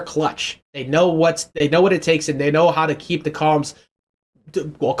me that they're clutch. They know what it takes, and they know how to keep the calm.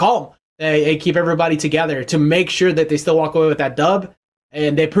 They keep everybody together to make sure that they still walk away with that dub.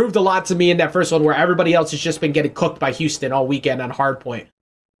 And they proved a lot to me in that first one, where everybody else has just been getting cooked by Houston all weekend on hardpoint.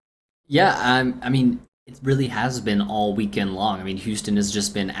 Yeah, I mean, it really has been all weekend long. I mean, Houston has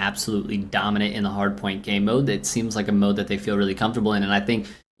just been absolutely dominant in the hardpoint game mode. It seems like a mode that they feel really comfortable in, and I think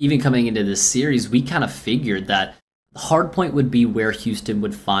even coming into this series, we kind of figured that the hardpoint would be where Houston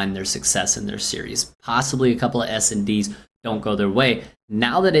would find their success in their series. Possibly a couple of S&Ds don't go their way.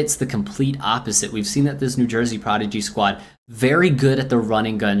 Now that it's the complete opposite, we've seen that this New Jersey Prodigy squad, very good at the run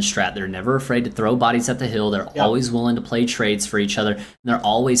and gun strat. They're never afraid to throw bodies at the hill. They're always willing to play trades for each other. And they're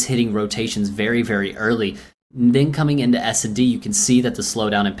always hitting rotations very, very early. And then coming into S&D, you can see that the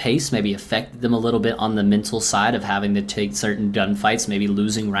slowdown in pace maybe affected them a little bit on the mental side of having to take certain gunfights, maybe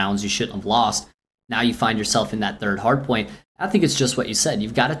losing rounds you shouldn't have lost. Now you find yourself in that third hardpoint. I think it's just what you said.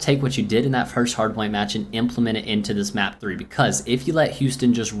 You've got to take what you did in that first hardpoint match and implement it into this map 3, because if you let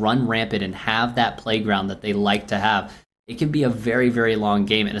Houston just run rampant and have that playground that they like to have, it can be a very, very long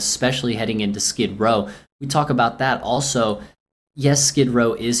game, and especially heading into Skid Row. We talk about that also. Yes, Skid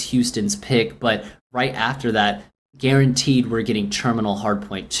Row is Houston's pick, but right after that, guaranteed we're getting Terminal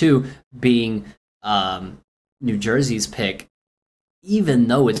Hardpoint 2 being New Jersey's pick. Even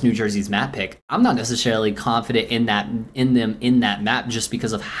though it's New Jersey's map pick, I'm not necessarily confident in that map just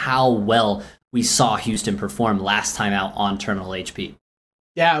because of how well we saw Houston perform last time out on Terminal HP.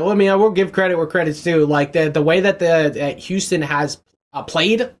 Yeah, well, I mean, I will give credit where credit's due. Like the way that Houston has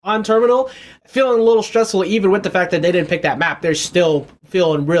played on Terminal, feeling a little stressful even with the fact that they didn't pick that map. They're still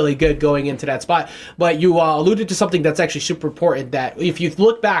feeling really good going into that spot. But you alluded to something that's actually super important, that if you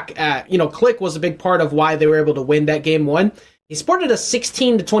look back at, Click was a big part of why they were able to win that game 1. He sported a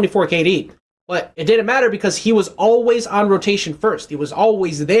 16 to 24 KD, but it didn't matter because he was always on rotation first. He was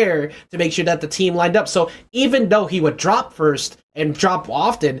always there to make sure that the team lined up. So even though he would drop first and drop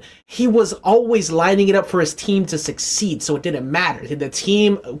often, he was always lining it up for his team to succeed. So it didn't matter. The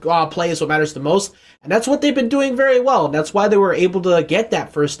team play is what matters the most. And that's what they've been doing very well. And that's why they were able to get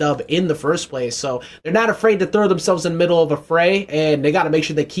that first dub in the first place. So they're not afraid to throw themselves in the middle of a fray, and they got to make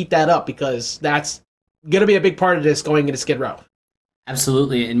sure they keep that up, because that's going to be a big part of this going into Skid Row.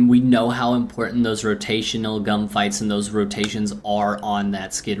 Absolutely, and we know how important those rotational gunfights and those rotations are on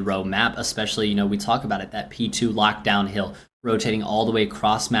that Skid Row map, especially, we talk about it, that P2 lockdown hill, rotating all the way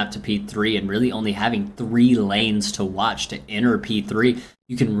across map to P3 and really only having 3 lanes to watch to enter P3.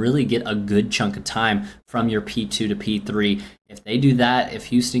 You can really get a good chunk of time from your P2 to P3. If they do that, if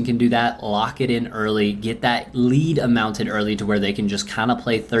Houston can do that, lock it in early, get that lead amounted early to where they can just kind of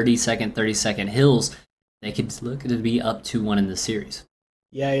play 30-second hills, they could look to be up 2-1 in the series.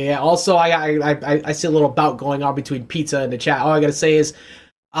 Yeah. Also, I see a little bout going on between Pizza and the chat. All I gotta say is,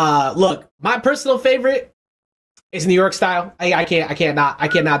 look, my personal favorite is New York style. I cannot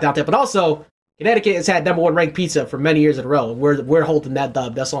doubt that. But also, Connecticut has had #1 ranked pizza for many years in a row. We're holding that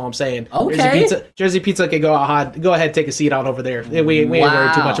dub. That's all I'm saying. Okay. Jersey Pizza can go ahead and take a seat on over there. We ain't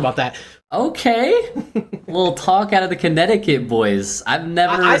worried too much about that. Okay. Little talk out of the Connecticut boys.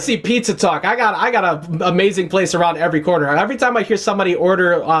 I see pizza talk. I got an amazing place around every corner. Every time I hear somebody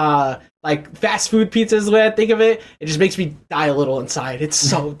order like fast food pizza is the way I think of it, it just makes me die a little inside. It's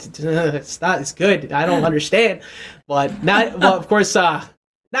so it's good. I don't understand, but of course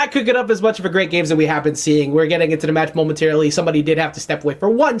not cooking up as much of a great games that we have been seeing. We're getting into the match momentarily. Somebody did have to step away for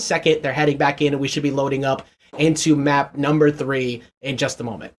 1 second. They're heading back in, and we should be loading up into map number 3 in just a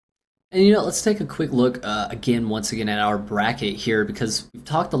moment. And let's take a quick look once again at our bracket here, because we've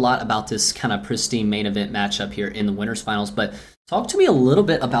talked a lot about this kind of pristine main event matchup here in the winners finals, but talk to me a little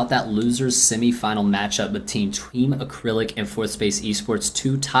bit about that losers semifinal matchup between Team Acrylic and Fourth Space Esports,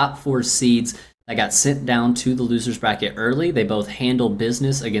 2 top 4 seeds that got sent down to the losers bracket early. They both handled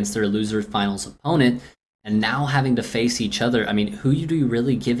business against their loser finals opponent, and now having to face each other. I mean, who do you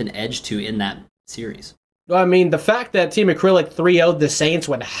really give an edge to in that series? Well, I mean, the fact that Team Acrylic 3-0'd the Saints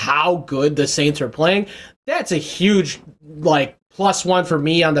when how good the Saints are playing, that's a huge, +1 for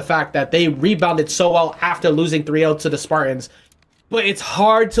me on the fact that they rebounded so well after losing 3-0 to the Spartans. But it's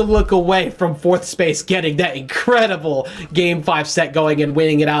hard to look away from Fourth Space getting that incredible Game 5 set going and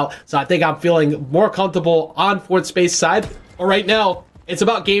winning it out. So I think I'm feeling more comfortable on Fourth Space side. But right now, it's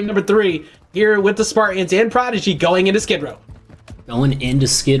about game number 3 here with the Spartans and Prodigy going into Skid Row. Going into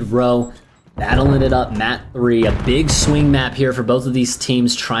Skid Row, battling it up, map 3, a big swing map here for both of these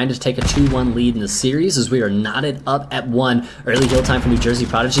teams, trying to take a 2-1 lead in the series as we are knotted up at 1. Early kill time for New Jersey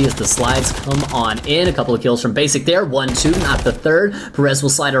Prodigy as the slides come on in. A couple of kills from Basic there, 1-2, not the third. Perez will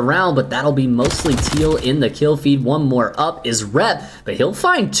slide around, but that'll be mostly Teal in the kill feed. One more up is Rep, but he'll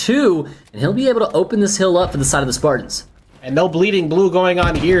find 2, and he'll be able to open this hill up for the side of the Spartans. And no bleeding blue going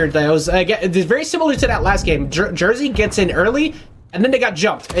on here. That was, again, it's very similar to that last game. Jersey gets in early, and then they got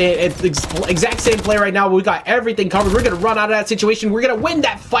jumped. It's the exact same play right now. We got everything covered. We're going to run out of that situation. We're going to win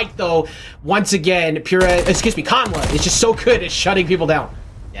that fight, though. Once again, Conla is just so good at shutting people down.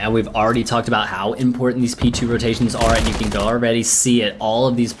 Yeah, we've already talked about how important these P2 rotations are, and you can already see it. All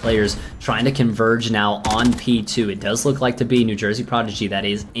of these players trying to converge now on P2. It does look like to be New Jersey Prodigy that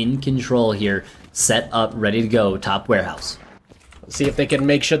is in control here, set up, ready to go, top warehouse. See if they can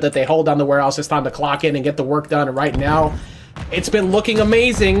make sure that they hold down the warehouse. It's time to clock in and get the work done. And right now, it's been looking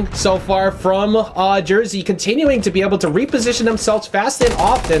amazing so far from Jersey, continuing to be able to reposition themselves fast and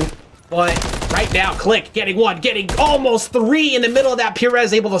often. But right now, Click getting one, getting almost three in the middle of that.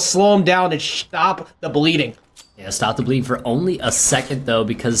 Perez able to slow him down and stop the bleeding. Yeah, stop the bleed for only a second, though,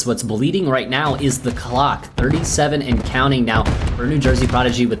 because what's bleeding right now is the clock. 37 and counting now for New Jersey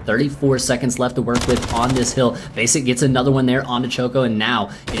Prodigy with 34 seconds left to work with on this hill. Basic gets another one there onto Choco, and now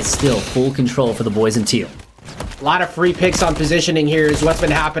it's still full control for the boys in teal. A lot of free picks on positioning here is what's been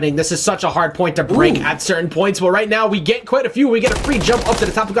happening. This is such a hard point to break at certain points, but right now we get quite a few. We get a free jump up to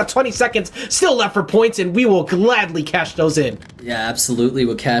the top. We've got 20 seconds still left for points, and we will gladly cash those in. Yeah, absolutely.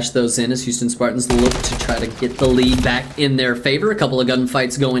 We'll cash those in as Houston Spartans look to try to get the lead back in their favor. A couple of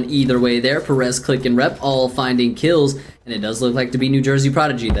gunfights going either way there. Perez, Click, and Rep all finding kills. And it does look like to be New Jersey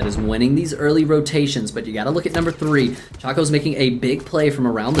Prodigy that is winning these early rotations. But you got to look at number 3. Choco's making a big play from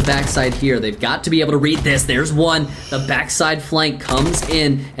around the backside here. They've got to be able to read this. There's one. The backside flank comes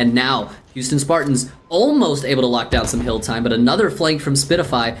in. And now Houston Spartans almost able to lock down some hill time. But another flank from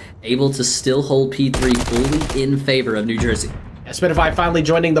Spitify able to still hold P3 fully in favor of New Jersey. Spitify finally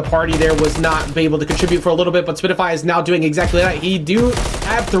joining the party there, was not able to contribute for a little bit, but Spitify is now doing exactly that. He do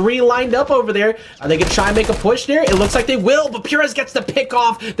have 3 lined up over there. Are they going to try and make a push there? It looks like they will, but Perez gets the pick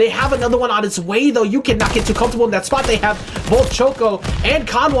off. They have another one on its way, though. You cannot get too comfortable in that spot. They have both Choco and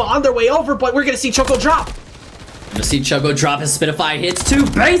Conwa on their way over, but we're going to see Choco drop. Going to see Choco drop as Spitify hits 2.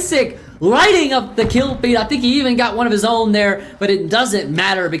 Basic lighting up the kill feed. I think he even got one of his own there, but it doesn't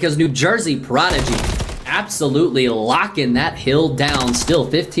matter because New Jersey Prodigy absolutely locking that hill down. Still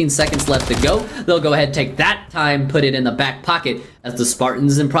 15 seconds left to go. They'll go ahead and take that time, put it in the back pocket as the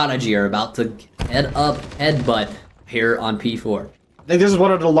Spartans and Prodigy are about to head up, headbutt here on P4. I think this is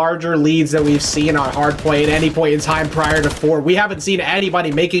one of the larger leads that we've seen on hardpoint at any point in time prior to 4. We haven't seen anybody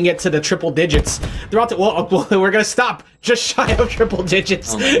making it to the triple digits throughout the... Well, we're going to stop just shy of triple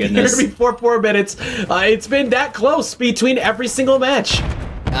digits. Oh my goodness. Before 4 minutes. It's been that close between every single match.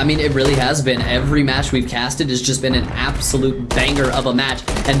 I mean, it really has been. Every match we've casted has just been an absolute banger of a match.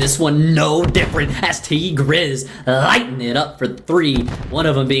 And this one, no different, as T-Grizz lighting it up for 3. One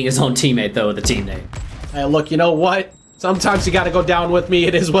of them being his own teammate, though, with the team name. Hey, look, you know what? Sometimes you got to go down with me.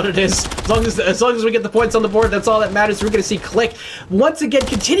 It is what it is. As long as we get the points on the board, that's all that matters. We're going to see Click once again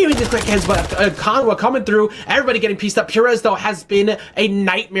continuing to click heads, but Conwa coming through. Everybody getting pieced up. Perez, though, has been a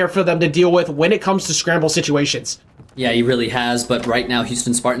nightmare for them to deal with when it comes to scramble situations. Yeah, he really has, but right now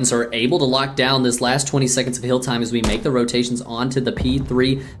Houston Spartans are able to lock down this last 20 seconds of hill time as we make the rotations onto the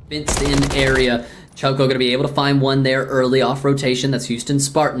P3 fenced-in area. Choco going to be able to find one there early off rotation. That's Houston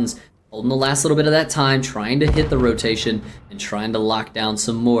Spartans holding the last little bit of that time, trying to hit the rotation and trying to lock down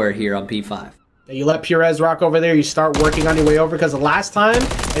some more here on P5. You let Perez rock over there, you start working on your way over, because the last time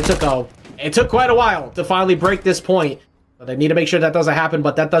it took quite a while to finally break this point. So they need to make sure that doesn't happen,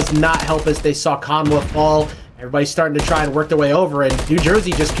 but that does not help as they saw Conwa fall. Everybody's starting to try and work their way over, and New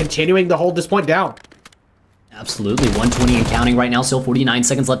Jersey just continuing to hold this point down. Absolutely, 120 and counting right now, still 49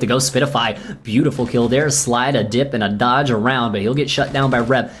 seconds left to go. Spitify, beautiful kill there, slide, a dip, and a dodge around, but he'll get shut down by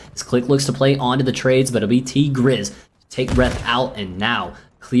Rep. His Click looks to play onto the trades, but it'll be T-Grizz. Take Rep out, and now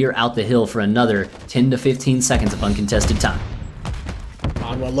clear out the hill for another 10 to 15 seconds of uncontested time.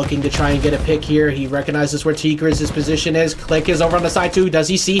 Conwa looking to try and get a pick here. He recognizes where T-Grizz's position is. Click is over on the side too. Does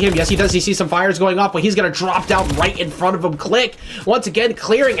he see him? Yes, he does. He sees some fires going off, but he's going to drop down right in front of him. Click, once again,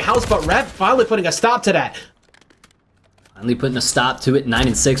 clearing house, but Rep finally putting a stop to that. Finally putting a stop to it, 9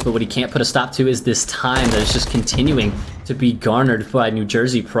 and 6, but what he can't put a stop to is this time that is just continuing to be garnered by New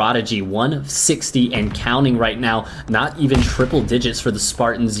Jersey Prodigy. 160 and counting right now, not even triple digits for the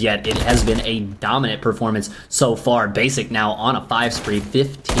Spartans yet. It has been a dominant performance so far. Basic now on a 5 spree,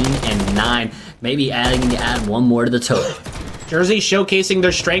 15 and 9, maybe add one more to the total. Jersey showcasing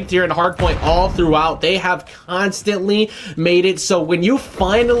their strength here in hardpoint all throughout. They have constantly made it so when you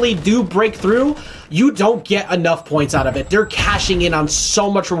finally do break through, you don't get enough points out of it. They're cashing in on so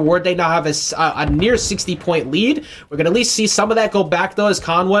much reward. They now have a near 60-point lead. We're going to at least see some of that go back, though, as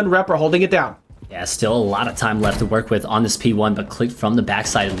Conwa and Rep are holding it down. Yeah, still a lot of time left to work with on this P1, but Click from the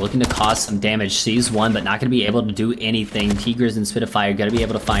backside looking to cause some damage. Sees one, but not going to be able to do anything. Tigers and Spitfire are going to be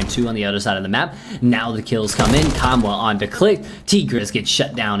able to find 2 on the other side of the map. Now the kills come in. Conwa onto Click. Tigers get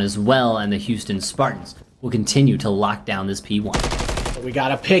shut down as well, and the Houston Spartans will continue to lock down this P1. We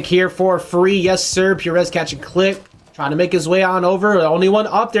got a pick here for free. Yes, sir. Perez catching Click. Trying to make his way on over. The only one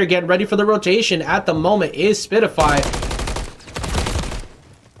up there getting ready for the rotation at the moment is Spitfire.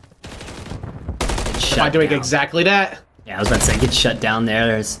 By doing exactly that. Yeah, I was about to say, get shut down there.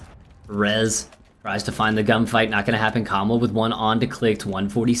 There's Rez Tries to find the gunfight, not going to happen. Combo with one on to clicked,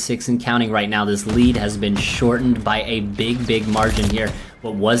 146 and counting right now. This lead has been shortened by a big margin here.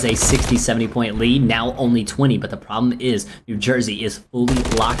 What was a 60, 70 point lead, now only 20. But the problem is New Jersey is fully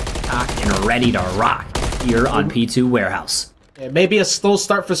locked, cocked, and ready to rock here on P2 Warehouse. Maybe a slow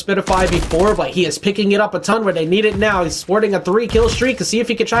start for Spitfire before, but he is picking it up a ton where they need it now. He's sporting a 3-kill streak to see if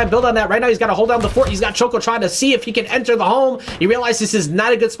he can try and build on that. Right now, he's got to hold down the fort. He's got Choco trying to see if he can enter the home. He realizes this is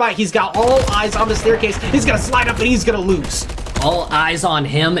not a good spot. He's got all eyes on the staircase. He's going to slide up and he's going to lose. All eyes on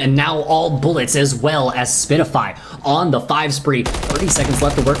him, and now all bullets as well as Spitfire on the 5 spree. 30 seconds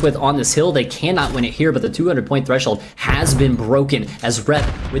left to work with on this hill. They cannot win it here, but the 200-point threshold has been broken as Rep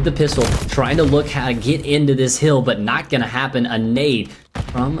with the pistol trying to look how to get into this hill, but not going to happen. A nade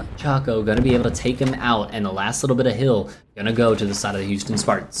from Choco going to be able to take him out, and the last little bit of hill going to go to the side of the Houston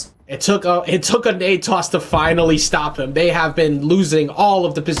Spartans. It took a nade toss to finally stop him. They have been losing all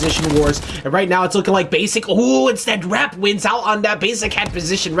of the position wars, and right now it's looking like Basic. Ooh, instead Rep wins out on that. Basic had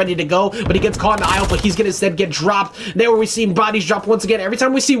position ready to go, but he gets caught in the aisle, but he's gonna instead get dropped. There where we see bodies drop once again. Every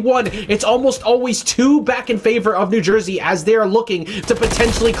time we see one, it's almost always two back in favor of New Jersey as they are looking to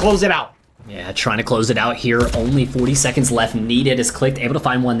potentially close it out. Yeah, trying to close it out here. Only 40 seconds left needed. Is clicked, able to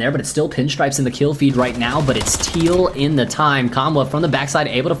find one there, but it's still pinstripes in the kill feed right now, but it's Teal in the time. Combo from the backside,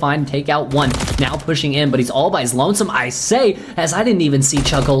 able to find and take out one. Now pushing in, but he's all by his lonesome, I say, as I didn't even see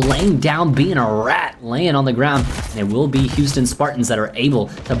Choco laying down, being a rat, laying on the ground. And it will be Houston Spartans that are able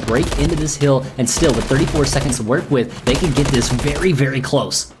to break into this hill, and still with 34 seconds to work with, they can get this very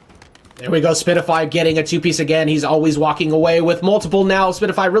close. There we go, Spitfire getting a two-piece again. He's always walking away with multiple now.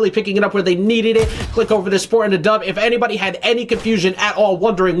 Spitfire really picking it up where they needed it. Click over the sport and the dub. If anybody had any confusion at all,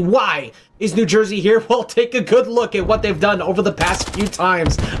 wondering why is New Jersey here, well, take a good look at what they've done over the past few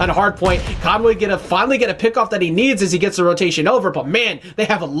times on Hardpoint. Conway finally get a pickoff that he needs as he gets the rotation over, but man, they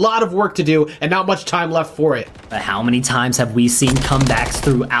have a lot of work to do and not much time left for it. But how many times have we seen comebacks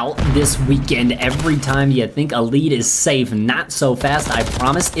throughout this weekend? Every time you think a lead is safe, not so fast, I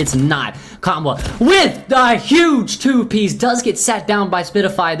promise it's not. Combo with the huge two-piece does get sat down by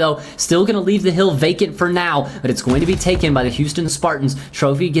Spitfire though. Still gonna leave the hill vacant for now, but it's going to be taken by the Houston Spartans.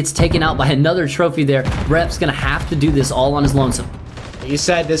 Trophy gets taken out by another trophy there. Rep's gonna have to do this all on his lonesome. You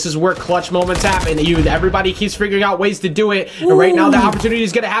said this is where clutch moments happen. Everybody keeps figuring out ways to do it. And right now, the opportunity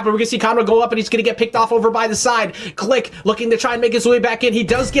is going to happen. We're going to see Conrad go up, and he's going to get picked off over by the side. Click, looking to try and make his way back in. He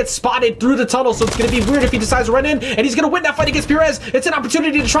does get spotted through the tunnel, so it's going to be weird if he decides to run in. And he's going to win that fight against Perez. It's an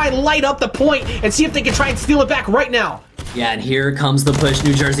opportunity to try and light up the point and see if they can try and steal it back right now. Yeah, and here comes the push.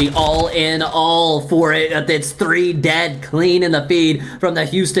 New Jersey all in, all for it. It's 3 dead clean in the feed from the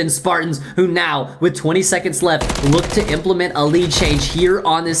Houston Spartans, who now, with 20 seconds left, look to implement a lead change here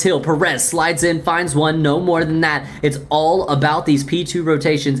on this hill. Perez slides in, finds one, no more than that. It's all about these P2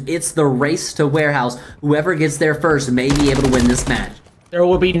 rotations. It's the race to Warehouse. Whoever gets there first may be able to win this match. There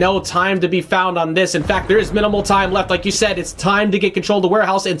will be no time to be found on this. In fact, there is minimal time left. Like you said, it's time to get control of the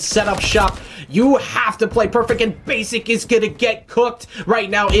warehouse and set up shop. You have to play perfect, and Basic is going to get cooked. Right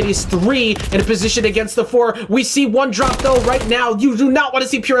now, it is 3 in a position against the 4. We see one drop, though, right now. You do not want to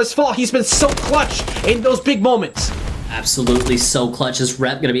see Perez fall. He's been so clutch in those big moments. Absolutely so clutch. This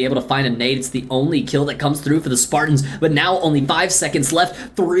Rep going to be able to find a nade. It's the only kill that comes through for the Spartans, but now only 5 seconds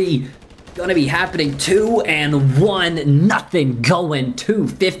left. 3 gonna be happening. 2 and 1, nothing going.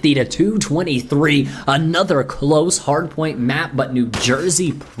 250 to 223. Another close hardpoint map, but New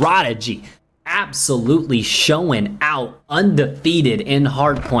Jersey Prodigy absolutely showing out, undefeated in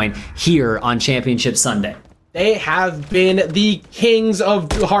hardpoint here on Championship Sunday. They have been the kings of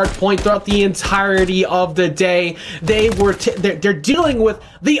hardpoint throughout the entirety of the day. They're dealing with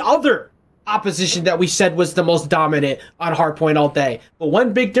the other opposition that we said was the most dominant on hardpoint all day. But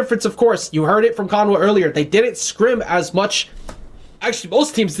one big difference, of course, you heard it from Conway earlier, they didn't scrim as much. Actually,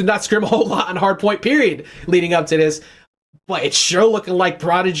 most teams did not scrim a whole lot on hardpoint, period, leading up to this. But it's sure looking like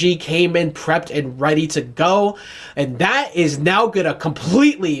Prodigy came in prepped and ready to go. And that is now going to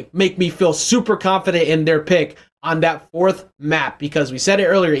completely make me feel super confident in their pick on that 4th map, because we said it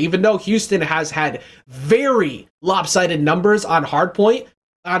earlier, even though Houston has had very lopsided numbers on hardpoint,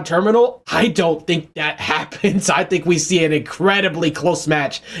 on Terminal, I don't think that happens. I think we see an incredibly close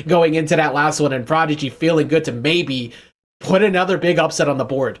match going into that last one, and Prodigy feeling good to maybe put another big upset on the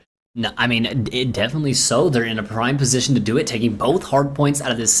board. No, I mean, it definitely so. They're in a prime position to do it, taking both hard points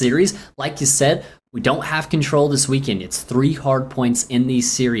out of this series. Like you said, we don't have control this weekend. It's 3 hard points in these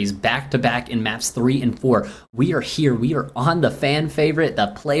series, back-to-back in maps 3 and 4. We are here. We are on the fan favorite, the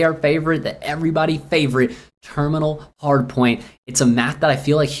player favorite, the everybody favorite Terminal Hardpoint. It's a map that I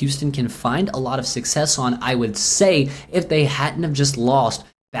feel like Houston can find a lot of success on, I would say, if they hadn't have just lost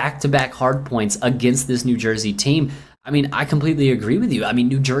back-to-back hard points against this New Jersey team. I mean, I completely agree with you. I mean,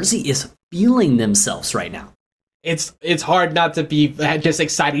 New Jersey is feeling themselves right now. It's hard not to be just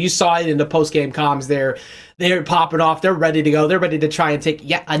excited. You saw it in the post-game comms. They're popping off. They're ready to go. They're ready to try and take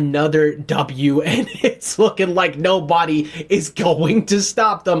yet another W, and it's looking like nobody is going to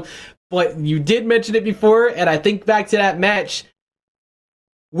stop them. But you did mention it before, and I think back to that match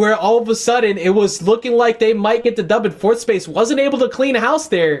where all of a sudden it was looking like they might get the dub in fourth space. Wasn't able to clean house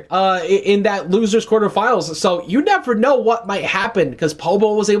there in that losers quarterfinals. So you never know what might happen, because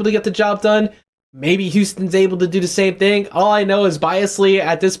Pobo was able to get the job done. Maybe Houston's able to do the same thing. All I know is, biasly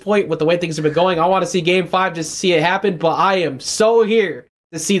at this point, with the way things have been going, I want to see Game 5 just to see it happen. But I am so here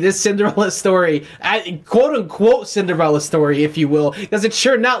to see this Cinderella story, quote-unquote Cinderella story, if you will, because it's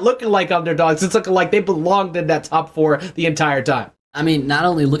sure not looking like underdogs. It's looking like they belonged in that top 4 the entire time. I mean, not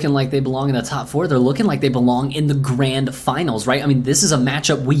only looking like they belong in the top 4, they're looking like they belong in the grand finals, right? I mean, this is a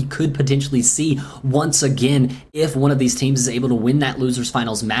matchup we could potentially see once again if one of these teams is able to win that losers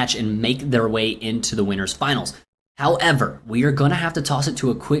finals match and make their way into the winners finals. However, we are going to have to toss it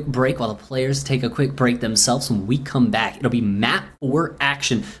to a quick break while the players take a quick break themselves. When we come back, it'll be map 4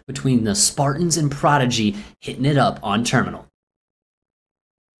 action between the Spartans and Prodigy, hitting it up on Terminal.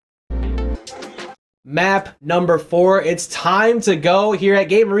 Map number 4. It's time to go here at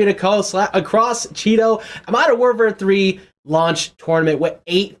Game Arena Co. across Cheeto. I'm at a Warfare 3 launch tournament with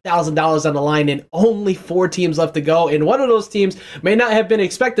 $8,000 on the line and only 4 teams left to go. And one of those teams may not have been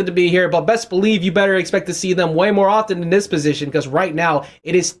expected to be here, but best believe you better expect to see them way more often in this position, because right now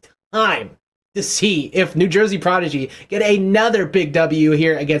it is time to see if New Jersey Prodigy get another big W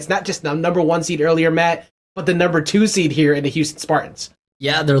here against not just the number 1 seed earlier, Matt, but the number 2 seed here in the Houston Spartans.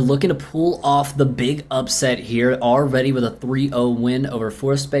 Yeah, they're looking to pull off the big upset here, already with a 3-0 win over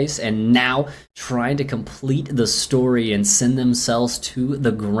fourth space, and now trying to complete the story and send themselves to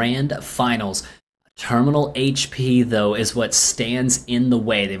the grand finals. Terminal HP, though, is what stands in the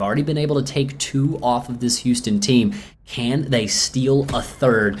way. They've already been able to take 2 off of this Houston team. Can they steal a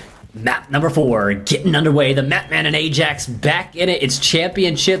third? Map number 4 getting underway. The Mapman and Ajax back in it. It's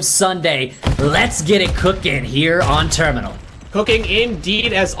Championship Sunday. Let's get it cooking here on Terminal. Cooking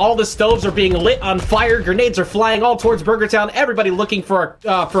indeed, as all the stoves are being lit on fire. Grenades are flying all towards Burger Town. Everybody looking for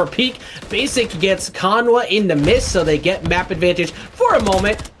a peek. Basic gets Conwa in the miss, so they get map advantage for a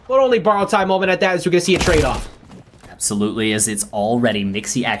moment, but only borrow time moment at that, as we're going to see a trade-off. Absolutely, as it's already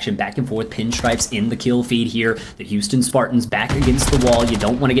mixy action back and forth, pinstripes in the kill feed here. The Houston Spartans back against the wall. You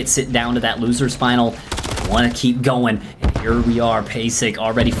don't want to get sit down to that loser's final. You want to keep going. And here we are, Pasic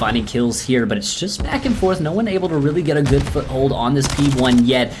already finding kills here, but it's just back and forth. No one able to really get a good foothold on this P1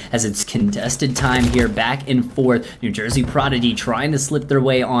 yet, as it's contested time here, back and forth. New Jersey Prodigy trying to slip their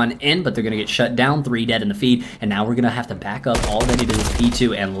way on in, but they're going to get shut down. 3 dead in the feed, and now we're going to have to back up already to this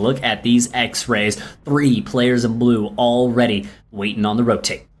P2, and look at these X-rays. 3 players in blue already waiting on the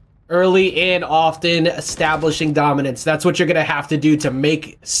rotate. Early and often establishing dominance. That's what you're going to have to do to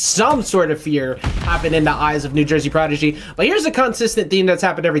make some sort of fear happen in the eyes of New Jersey Prodigy. But here's a consistent theme that's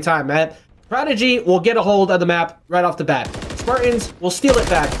happened every time, man. Prodigy will get a hold of the map right off the bat. Spartans will steal it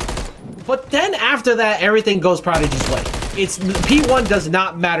back. But then after that, everything goes Prodigy's way. P1 does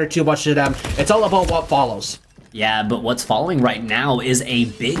not matter too much to them. It's all about what follows. Yeah, but what's following right now is a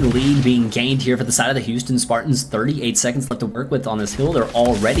big lead being gained here for the side of the Houston Spartans. 38 seconds left to work with on this hill. They're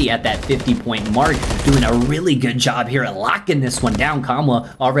already at that 50-point mark, doing a really good job here at locking this one down.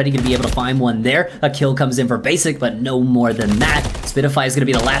 Kamwa already going to be able to find one there. A kill comes in for Basic, but no more than that. Spidify is going to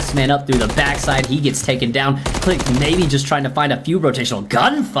be the last man up through the backside. He gets taken down. Click maybe just trying to find a few rotational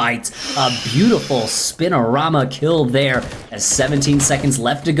gunfights. A beautiful spinorama kill there, as 17 seconds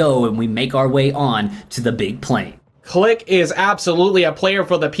left to go, and we make our way on to the big plane. Click is absolutely a player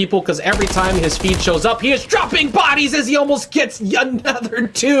for the people, because every time his feed shows up, he is dropping bodies as he almost gets another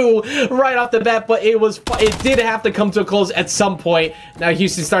 2 right off the bat. But it did have to come to a close at some point. Now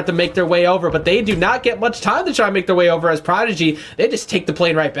Houston start to make their way over, but they do not get much time to try and make their way over as Prodigy. They just take the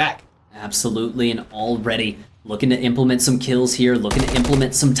plane right back. Absolutely, and already looking to implement some kills here, looking to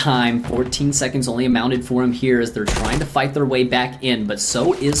implement some time. 14 seconds only amounted for him here as they're trying to fight their way back in, but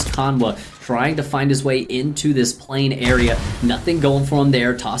so is Conwa, trying to find his way into this plane area. Nothing going for him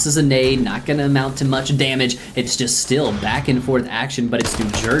there. Tosses a nade, not going to amount to much damage. It's just still back and forth action, but it's New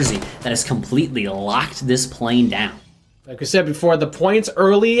Jersey that has completely locked this plane down. Like I said before, the points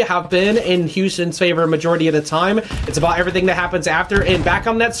early have been in Houston's favor majority of the time. It's about everything that happens after. And back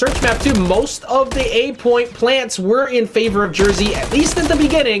on that search map too, most of the A-point plants were in favor of Jersey, at least in the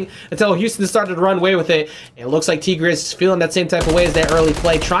beginning, until Houston started to run away with it. And it looks like Tigres is feeling that same type of way as that early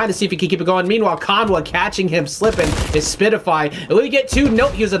play, trying to see if he can keep it going. Meanwhile, Conwa catching him slipping is Spitify. And will he get two?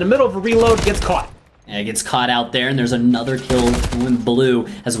 Nope, he was in the middle of a reload, gets caught. And it gets caught out there, and there's another kill in blue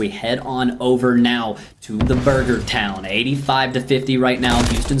as we head on over now to the Burger Town. 85-50 right now.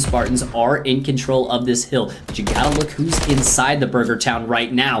 Houston Spartans are in control of this hill, but you gotta look who's inside the Burger Town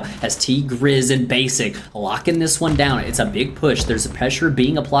right now as T-Grizz and Basic locking this one down. It's a big push. There's a pressure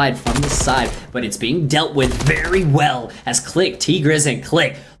being applied from the side, but it's being dealt with very well as Click, T-Grizz and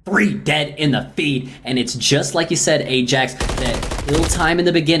Click, 3 dead in the feed, and it's just like you said, Ajax, that little time in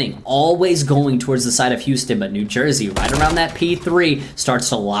the beginning, always going towards the side of Houston, but New Jersey, right around that P3, starts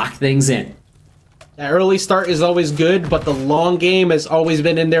to lock things in. That early start is always good, but the long game has always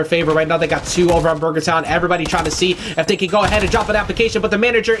been in their favor. Right now, they got 2 over on Burger Town. Everybody trying to see if they can go ahead and drop an application, but the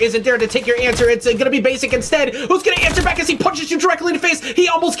manager isn't there to take your answer. It's going to be Basic instead. Who's going to answer back as he punches you directly in the face? He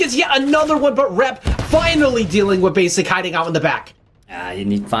almost gets yet another one, but Rep finally dealing with Basic hiding out in the back.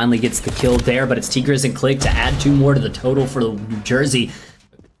 And he finally gets the kill there, but it's Tigres and Click to add 2 more to the total for New Jersey.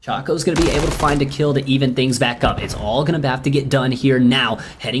 Chaco's going to be able to find a kill to even things back up. It's all going to have to get done here now,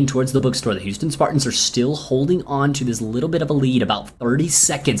 heading towards the bookstore. The Houston Spartans are still holding on to this little bit of a lead, about 30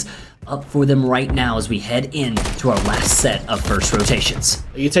 seconds up for them right now as we head in to our last set of first rotations.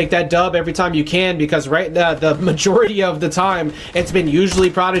 You take that dub every time you can, because right now, the majority of the time, it's been usually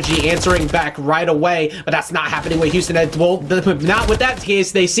Prodigy answering back right away, but that's not happening with Houston. Well, not with that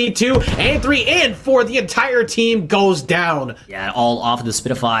case. They see 2 and 3 and 4. The entire team goes down. Yeah, all off of the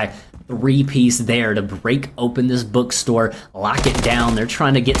Spitify. 3-piece there to break open this bookstore, lock it down. They're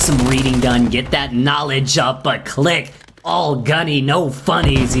trying to get some reading done, get that knowledge up, but Click, all gunny, no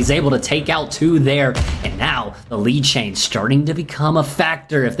funnies. He's able to take out 2 there, and now the lead change starting to become a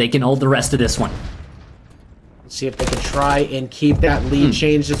factor if they can hold the rest of this one. Let's see if they can try and keep that lead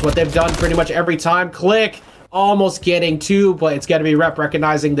change. Just what they've done pretty much every time. Click, almost getting 2, but it's got to be Rep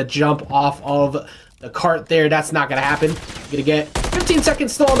recognizing the jump off of the cart there. That's not going to happen. We're going to get 15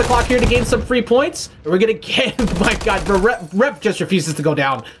 seconds still on the clock here to gain some free points. And we're going to get, my God, but Rep just refuses to go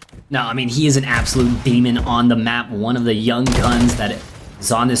down. No, I mean, he is an absolute demon on the map. One of the young guns that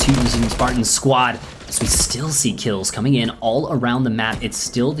is on this Houston Spartans squad. As we still see kills coming in all around the map. It's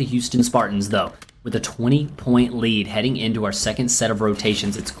still the Houston Spartans, though, with a 20-point lead heading into our second set of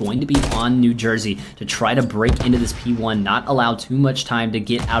rotations. It's going to be on New Jersey to try to break into this P1, not allow too much time to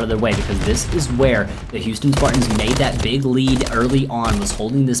get out of their way, because this is where the Houston Spartans made that big lead early on, was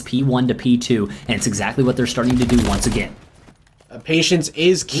holding this P1 to P2, and it's exactly what they're starting to do once again. Patience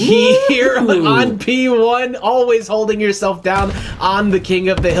is key here on P1, always holding yourself down on the King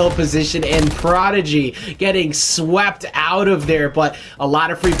of the Hill position, and Prodigy getting swept out of there, but a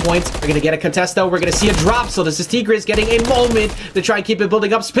lot of free points. We're going to get a contest, though. We're going to see a drop, so this is Tigres getting a moment to try and keep it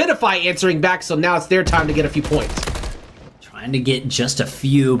building up. Spitify answering back, so now it's their time to get a few points. Trying to get just a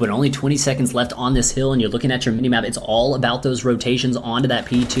few, but only 20 seconds left on this hill, and you're looking at your minimap. It's all about those rotations onto that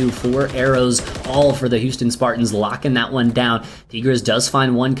P2. 4 arrows, all for the Houston Spartans, locking that one down. Tigres does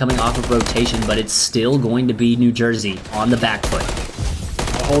find one coming off of rotation, but it's still going to be New Jersey on the back foot.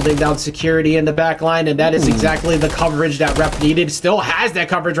 Holding down security in the back line, and that is exactly the coverage that Rep needed. Still has that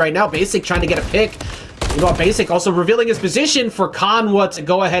coverage right now. Basic trying to get a pick. You know what, Basic also revealing his position for Conwa to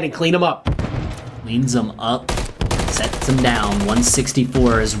go ahead and clean him up. Cleans him up. Sets him down.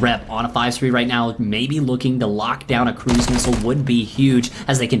 164 is Rep on a 5-3 right now. Maybe looking to lock down a cruise missile would be huge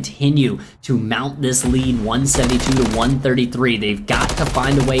as they continue to mount this lead. 172 to 133. They've got to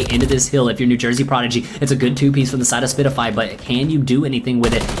find a way into this hill if you're New Jersey Prodigy. It's a good 2-piece from the side of Spitify, but can you do anything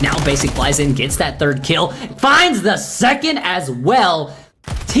with it? Now Basic flies in, gets that 3rd kill, finds the 2nd as well.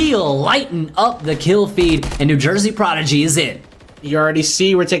 Teal lighten up the kill feed, and New Jersey Prodigy is in. You already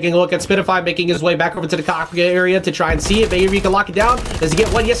see we're taking a look at Spitify making his way back over to the cockpit area to try and see if maybe he can lock it down. Does he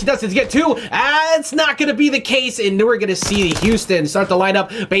get 1? Yes, he does. Does he get 2? It's not going to be the case, and we're going to see Houston start the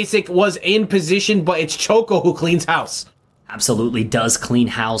lineup. Basic was in position, but it's Choco who cleans house. Absolutely does clean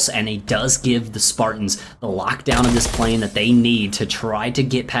house, and he does give the Spartans the lockdown of this plane that they need to try to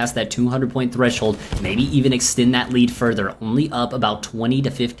get past that 200-point threshold, maybe even extend that lead further. Only up about 20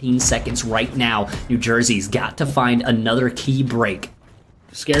 to 15 seconds right now. New Jersey's got to find another key break.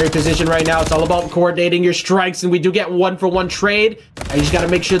 Scary position right now. It's all about coordinating your strikes, and we do get 1-for-1 trade. You just got to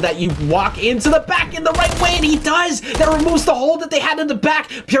make sure that you walk into the back in the right way, and he does. That removes the hold that they had in the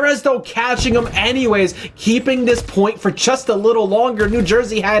back. Perez, though, catching him anyways, keeping this point for just a little longer. New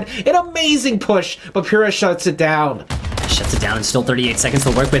Jersey had an amazing push, but Perez shuts it down. Shuts it down and still 38 seconds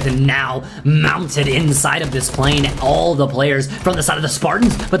to work with, and now mounted inside of this plane, all the players from the side of the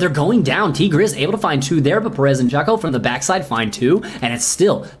Spartans, but they're going down. T-Grizz able to find 2 there, but Perez and Jocko from the backside find 2, and it's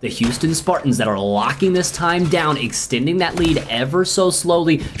still the Houston Spartans that are locking this time down, extending that lead ever so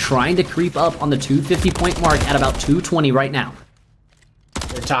slowly, trying to creep up on the 250 point mark at about 220 right now.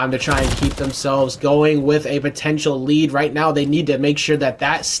 Their time to try and keep themselves going with a potential lead. Right now, they need to make sure that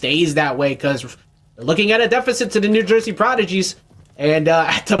that stays that way, because they're looking at a deficit to the New Jersey Prodigies. And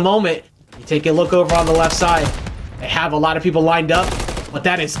at the moment, you take a look over on the left side, they have a lot of people lined up, but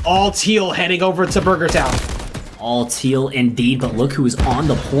that is all teal heading over to Burger Town. All teal indeed, but look who's on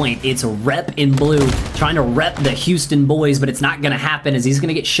the point. It's Rep in blue, trying to rep the Houston boys, but it's not going to happen as he's going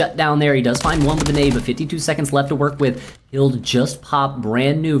to get shut down there. He does find 1 with an A, but 52 seconds left to work with. He'll just pop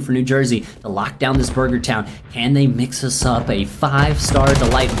brand new for New Jersey to lock down this Burger Town. Can they mix us up a 5-star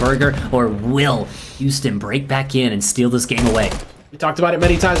delight burger, or will Houston break back in and steal this game away? We talked about it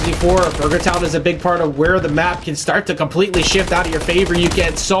many times before. Burger Town is a big part of where the map can start to completely shift out of your favor. You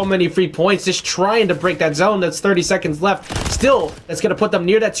get so many free points just trying to break that zone. That's 30 seconds left. Still, that's going to put them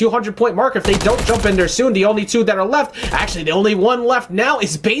near that 200 point mark if they don't jump in there soon. The only 2 that are left, actually the only 1 left now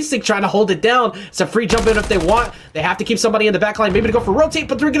is Basic trying to hold it down. It's a free jump in if they want. They have to keep somebody in the back line, maybe to go for rotate,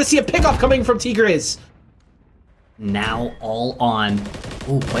 but they're going to see a pickoff coming from T-Grizz. Now all on.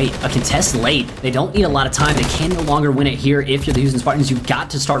 Oh, wait, a contest late. They don't need a lot of time. They can no longer win it here. If you're the Houston Spartans, you've got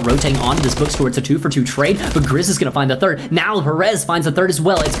to start rotating onto this bookstore. It's a 2-for-2 trade, but Grizz is going to find the 3rd. Now Perez finds the 3rd as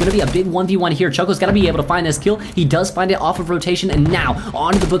well. It's going to be a big 1v1 here. Choco's got to be able to find this kill. He does find it off of rotation, and now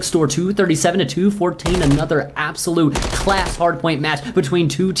onto the bookstore. 237 to 214. Another absolute class hardpoint match between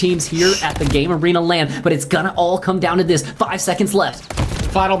 2 teams here at the Game Arena LAN, but it's going to all come down to this. 5 seconds left.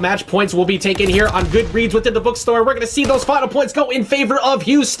 Final match points will be taken here on good reads within the bookstore. We're going to see those final points go in favor of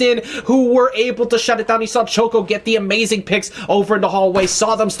Houston, who were able to shut it down. You saw Choco get the amazing picks over in the hallway,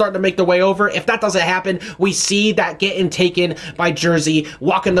 saw them starting to make their way over. If that doesn't happen, we see that getting taken by Jersey,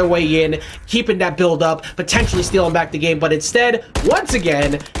 walking their way in, keeping that build up, potentially stealing back the game. But instead, once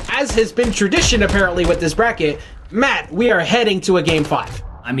again, as has been tradition apparently with this bracket, Matt, we are heading to a Game 5.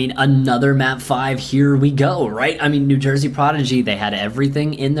 I mean, another map 5, here we go, right? I mean, New Jersey Prodigy, they had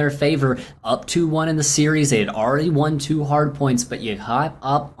everything in their favor. Up 2-1 in the series, they had already won 2 hard points, but you hop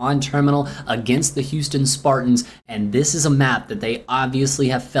up on Terminal against the Houston Spartans, and this is a map that they obviously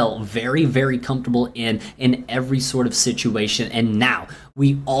have felt very, very comfortable in every sort of situation. And now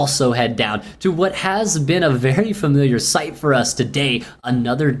we also head down to what has been a very familiar sight for us today,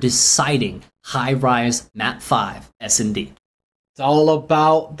 another deciding high-rise map 5 S&D. It's all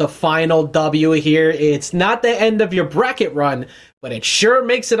about the final W here. It's not the end of your bracket run, but it sure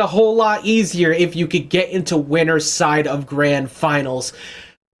makes it a whole lot easier if you could get into winner's side of grand finals.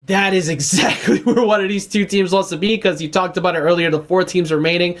 That is exactly where one of these 2 teams wants to be, because you talked about it earlier, the 4 teams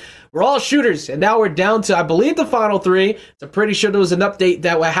remaining. We're all shooters, and now we're down to, I believe, the final 3. So I'm pretty sure there was an update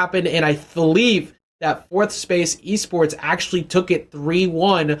that happened, and I believe that 4th Space Esports actually took it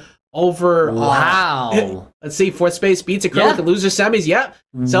 3-1 over. Wow. Let's see, 4th Space beats Acrylic, the loser semis. Yep.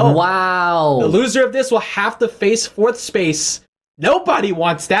 So wow. The loser of this will have to face 4th Space. Nobody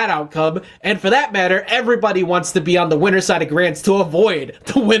wants that outcome, and for that matter, everybody wants to be on the winner's side of Grands to avoid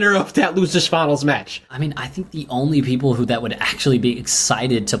the winner of that loser's finals match. I mean, I think the only people who that would actually be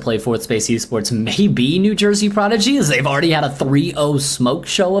excited to play 4th Space Esports may be New Jersey Prodigy, as they've already had a 3-0 smoke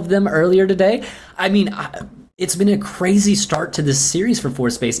show of them earlier today. I mean, it's been a crazy start to this series for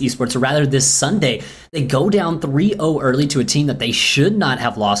 4th Space Esports, or rather this Sunday. They go down 3-0 early to a team that they should not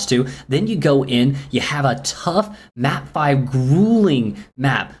have lost to. Then you go in, you have a tough map 5, grueling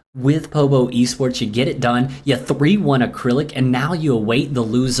map with Pobo Esports. You get it done, you 3-1 Acrylic, and now you await the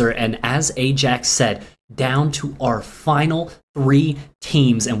loser. And as Ajax said, down to our final 3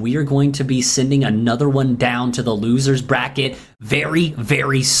 teams, and we are going to be sending another one down to the losers bracket very,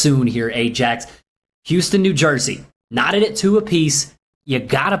 very soon here, Ajax. Houston, New Jersey, knotted at 2 apiece. You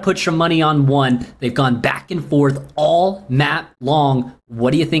gotta put your money on one. They've gone back and forth all map long. What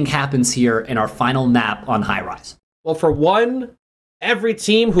do you think happens here in our final map on High Rise? Well, for one, every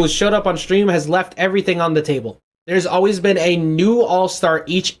team who has showed up on stream has left everything on the table. There's always been a new All-Star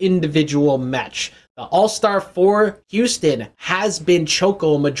each individual match. The All-Star for Houston has been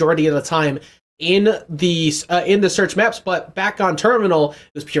Choco majority of the time in the search maps, but back on Terminal, it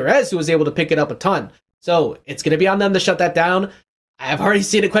was Perez who was able to pick it up a ton. So it's going to be on them to shut that down. I've already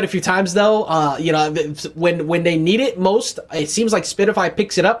seen it quite a few times, though. You know, when they need it most, it seems like Spitify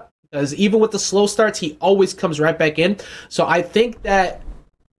picks it up, because even with the slow starts, he always comes right back in. So I think that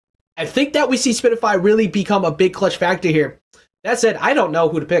we see Spitify really become a big clutch factor here. That said, I don't know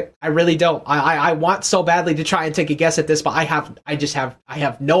who to pick. I really don't. I want so badly to try and take a guess at this, but I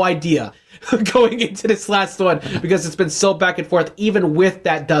have no idea going into this last one because it's been so back and forth, even with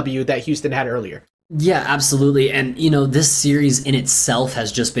that W that Houston had earlier. Yeah, absolutely. And, you know, this series in itself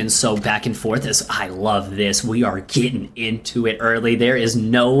has just been so back and forth. I love this. We are getting into it early. There is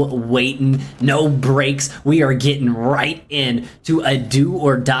no waiting, no breaks. We are getting right in to a do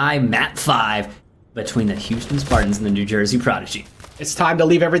or die map 5 between the Houston Spartans and the New Jersey Prodigy. It's time to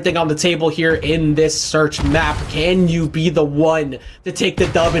leave everything on the table here in this search map. Can you be the one to take the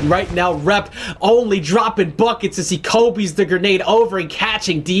dub? And right now, Rep only dropping buckets as he Kobe's the grenade over and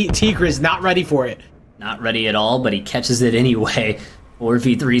catching Tigres. Not ready for it. Not ready at all, but he catches it anyway.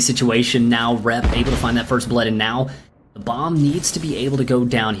 4v3 situation now. Rep able to find that first blood, and now the bomb needs to be able to go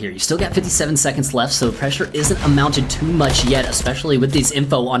down here. You still got 57 seconds left, so the pressure isn't amounted too much yet, especially with this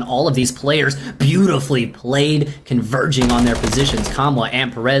info on all of these players. Beautifully played, converging on their positions. Kamwa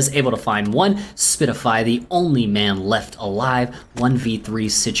and Perez able to find one. Spitify, the only man left alive. 1v3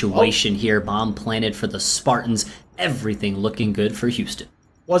 situation here. Bomb planted for the Spartans. Everything looking good for Houston.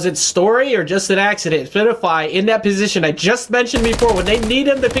 Was it story or just an accident? Spitify in that position I just mentioned before, when they need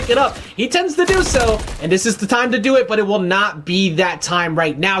him to pick it up, he tends to do so, and this is the time to do it, but it will not be that time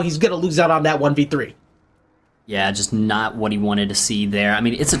right now. He's going to lose out on that 1v3. Yeah, just not what he wanted to see there. I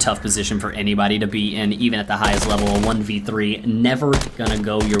mean, it's a tough position for anybody to be in, even at the highest level. A 1v3, never gonna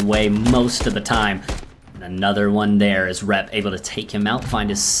go your way most of the time. And another one there is Rep able to take him out, find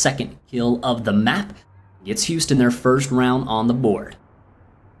his second kill of the map, gets Houston their first round on the board.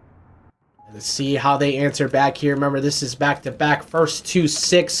 Let's see how they answer back here. Remember, this is back-to-back, first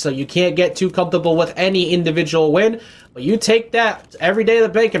 2-6, so you can't get too comfortable with any individual win. But you take that every day of the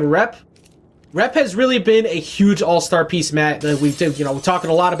bank, and Rep has really been a huge all-star piece, Matt. We're talking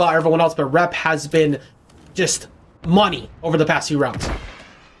a lot about everyone else, but Rep has been just money over the past few rounds.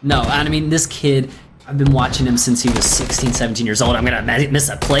 No, I mean, this kid, I've been watching him since he was 16, 17 years old. I'm going to miss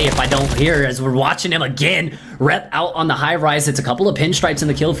a play if I don't hear as we're watching him again. Rep out on the high rise. It's a couple of pinstripes in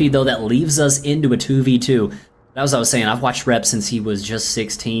the kill feed, though, that leaves us into a 2v2. That was what I was saying. I've watched Rep since he was just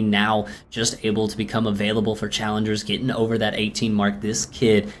 16, now just able to become available for challengers, getting over that 18 mark. This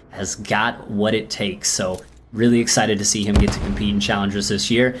kid has got what it takes, so really excited to see him get to compete in challengers this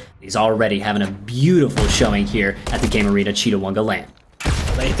year. He's already having a beautiful showing here at the Game Arena Cheetahwanga LAN.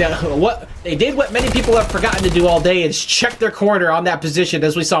 They did what many people have forgotten to do all day, is check their corner on that position,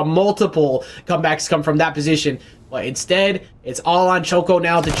 as we saw multiple comebacks come from that position. But instead, it's all on Choco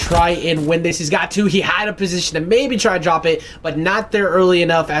now to try and win this. He's got to. He had a position to maybe try to drop it, but not there early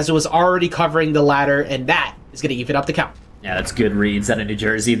enough, as it was already covering the ladder, and that is going to even up the count. Yeah, that's good reads out of New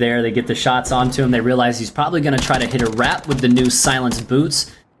Jersey there. They get the shots onto him. They realize he's probably going to try to hit a wrap with the new silenced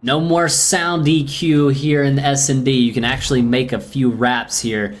boots. No more sound EQ here in the S&D. You can actually make a few wraps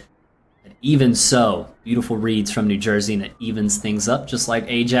here. But even so, beautiful reads from New Jersey, and it evens things up, just like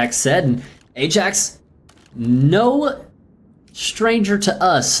Ajax said. And Ajax, no stranger to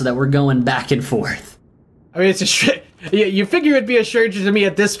us that we're going back and forth. I mean, you figure it'd be a stranger to me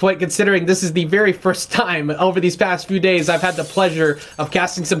at this point, considering this is the very first time over these past few days I've had the pleasure of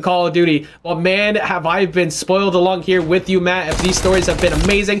casting some Call of Duty. Well, man, have I been spoiled along here with you, Matt. If these stories have been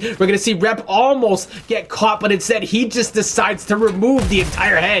amazing, we're going to see Rep almost get caught, but instead he just decides to remove the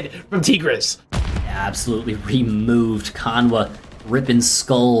entire head from Tigres. Yeah, absolutely removed. Conwa ripping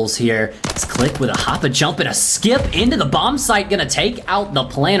skulls here. It's Click with a hop, a jump, and a skip into the bomb site, gonna take out the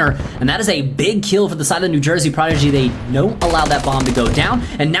planner, and that is a big kill for the side of the New Jersey Prodigy. They don't allow that bomb to go down,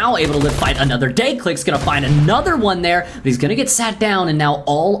 and now able to live fight another day. Click's gonna find another one there, but he's gonna get sat down, and now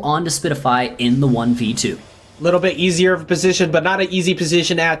all on to Spitify in the 1v2. Little bit easier of a position, but not an easy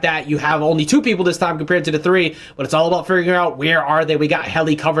position at that. You have only 2 people this time compared to the 3, but it's all about figuring out where are they. We got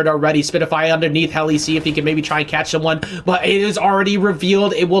Heli covered already. Spitify underneath Heli, see if he can maybe try and catch someone, but it is already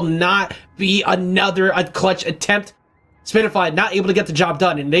revealed. It will not be another clutch attempt. Spitify not able to get the job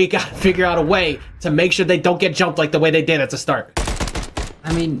done, and they got to figure out a way to make sure they don't get jumped like the way they did at the start.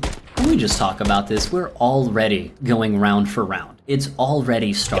 I mean, can we just talk about this? We're already going round for round. It's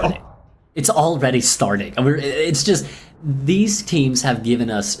already starting. It's already starting. It's just, these teams have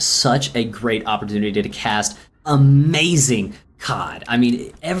given us such a great opportunity to cast amazing CoD. I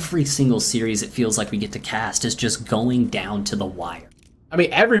mean, every single series it feels like we get to cast is just going down to the wire. I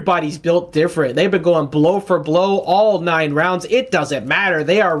mean, everybody's built different. They've been going blow for blow all 9 rounds. It doesn't matter.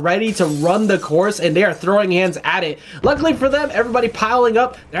 They are ready to run the course, and they are throwing hands at it. Luckily for them, everybody piling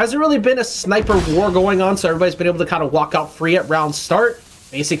up. There hasn't really been a sniper war going on, so everybody's been able to kind of walk out free at round start.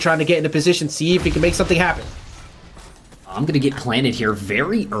 Basic trying to get into position, see if he can make something happen. I'm going to get planted here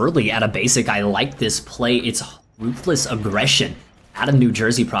very early at a Basic. I like this play. It's ruthless aggression out of New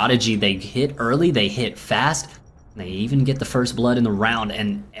Jersey Prodigy. They hit early, they hit fast, they even get the first blood in the round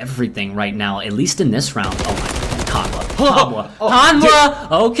and everything right now, at least in this round. Oh my God,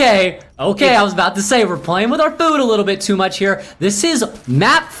 Hanwha. Okay, I was about to say, we're playing with our food a little bit too much here. This is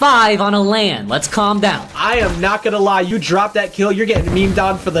map 5 on a LAN. Let's calm down. I am not gonna lie, you dropped that kill, you're getting memed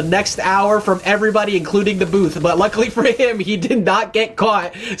on for the next hour from everybody, including the booth. But luckily for him, he did not get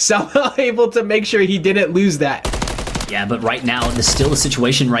caught, somehow able to make sure he didn't lose that. Yeah, but right now, still the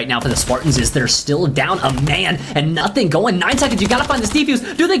situation right now for the Spartans is they're still down a man and nothing going. 9 seconds, you gotta find this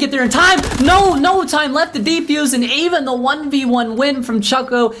defuse. Do they get there in time? No time left to defuse, and even the 1v1 win from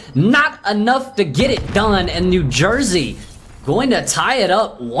Choco, not enough to get it done. And New Jersey going to tie it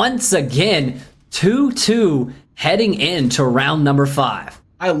up once again, 2-2, heading into round number 5.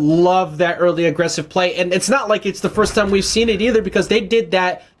 I love that early aggressive play, and it's not like it's the first time we've seen it either, because they did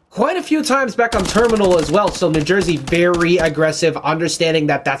that quite a few times back on Terminal as well. So New Jersey very aggressive, understanding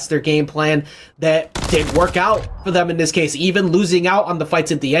that that's their game plan. That did work out for them in this case. Even losing out on the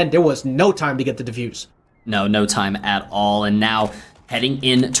fights at the end, there was no time to get the defuse. No time at all. And now heading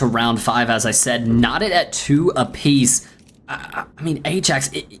into round 5, as I said, knotted at 2 apiece. I mean, Ajax,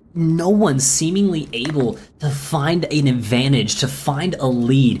 no one's seemingly able to find an advantage, to find a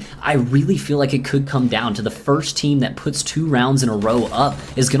lead. I really feel like it could come down to the first team that puts 2 rounds in a row up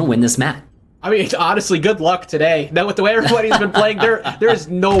is going to win this match. I mean, honestly, good luck today. Now, with the way everybody's been playing, there is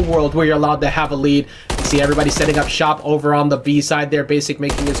no world where you're allowed to have a lead. You see everybody setting up shop over on the B side there, Basic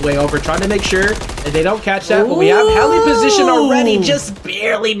making his way over, trying to make sure that they don't catch that. But we have heli position already, just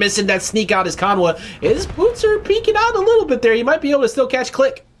barely missing that sneak out as Hanwha. His boots are peeking out a little bit there. He might be able to still catch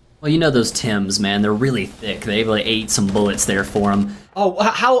Click. Well, you know those Tims, man, they're really thick. They really ate some bullets there for him. Oh,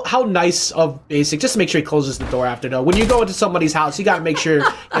 how nice of Basic. Just to make sure he closes the door after, though. When you go into somebody's house, you got to make sure,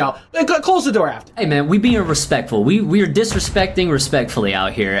 you know, close the door after. Hey, man, we being respectful. We are disrespecting respectfully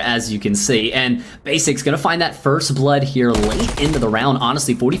out here, as you can see. And Basic's going to find that first blood here late into the round.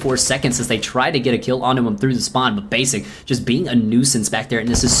 Honestly, 44 seconds as they try to get a kill onto him through the spawn. But Basic just being a nuisance back there. And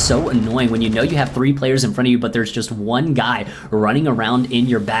this is so annoying when you know you have 3 players in front of you, but there's just one guy running around in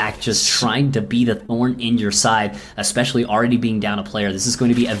your back, just trying to be the thorn in your side, especially already being down a player. This is going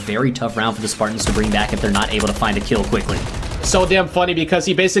to be a very tough round for the Spartans to bring back if they're not able to find a kill quickly. So damn funny because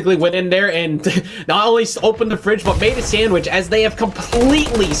he basically went in there and not only opened the fridge but made a sandwich as they have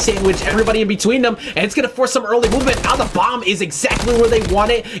completely sandwiched everybody in between them, and it's going to force some early movement. Now the bomb is exactly where they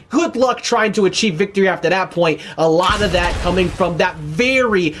want it. Good luck trying to achieve victory after that point. A lot of that coming from that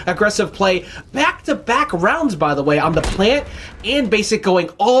very aggressive play. Back-to-back rounds, by the way, on the plant, and Basic going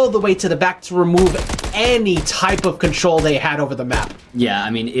all the way to the back to remove any type of control they had over the map. Yeah, I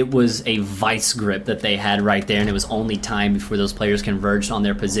mean, it was a vice grip that they had right there, and it was only time before those players converged on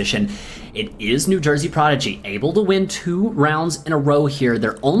their position. It is New Jersey Prodigy, able to win 2 rounds in a row here.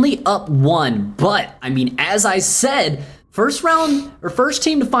 They're only up 1, but, I mean, as I said, first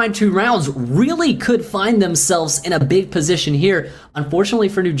team to find 2 rounds really could find themselves in a big position here. Unfortunately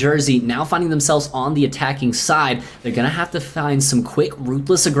for New Jersey, now finding themselves on the attacking side, they're going to have to find some quick,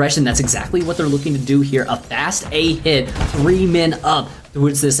 ruthless aggression. That's exactly what they're looking to do here. A fast A hit, 3 men up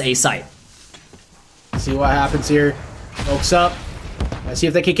towards this A site. See what happens here. Folks up. Let's see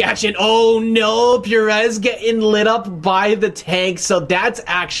if they can catch it. Oh no, Perez getting lit up by the tank, so that's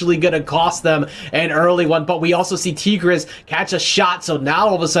actually going to cost them an early one. But we also see Tigris catch a shot, so now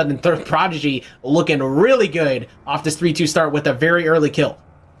all of a sudden Prodigy looking really good off this 3-2 start with a very early kill.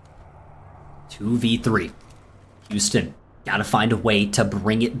 2v3. Houston, gotta find a way to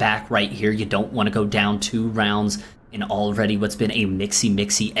bring it back right here. You don't want to go down 2 rounds in already what's been a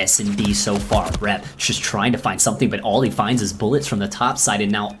mixy S&D so far. Rep just trying to find something, but all he finds is bullets from the top side,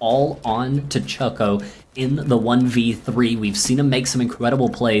 and now all on to Choco in the 1v3. We've seen him make some incredible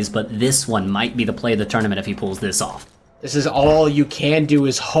plays, but this one might be the play of the tournament if he pulls this off. This is all you can do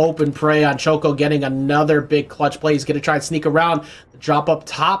is hope and pray on Choco getting another big clutch play. He's going to try and sneak around the drop up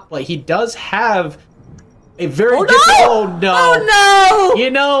top, but he does have a very good... Oh no! Oh no!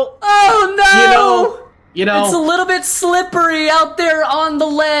 You know... Oh no! You know, it's a little bit slippery out there on the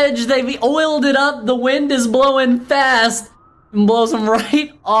ledge. They've oiled it up. The wind is blowing fast and blows them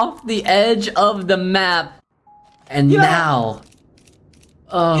right off the edge of the map. And now...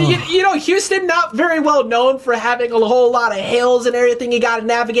 You know, Houston not very well known for having a whole lot of hills and everything you got to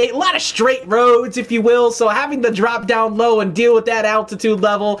navigate. A lot of straight roads, if you will. So having to drop down low and deal with that altitude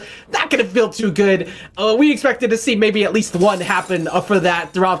level, not going to feel too good. We expected to see maybe at least one happen for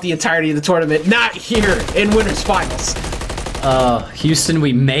that throughout the entirety of the tournament. Not here in Winners Finals. Houston,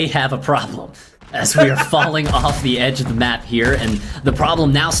 we may have a problem. as we are falling off the edge of the map here. And the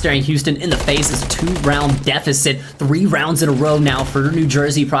problem now staring Houston in the face is a 2-round deficit. 3 rounds in a row now for New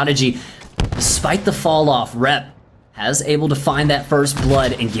Jersey Prodigy. Despite the fall off, Rep has able to find that first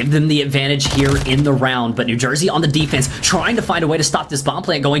blood and give them the advantage here in the round. But New Jersey on the defense, trying to find a way to stop this bomb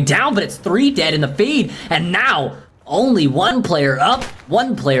plant going down, but it's 3 dead in the feed. And now only 1 player up,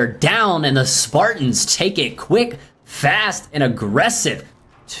 1 player down, and the Spartans take it quick, fast, and aggressive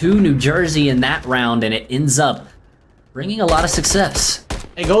to New Jersey in that round, and it ends up bringing a lot of success.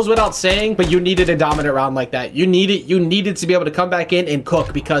 It goes without saying, but you needed a dominant round like that. You needed to be able to come back in and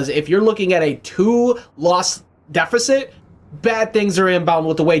cook, because if you're looking at a 2-loss deficit, bad things are inbound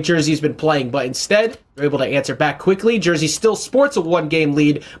with the way Jersey's been playing. But instead, they're able to answer back quickly. Jersey still sports a 1-game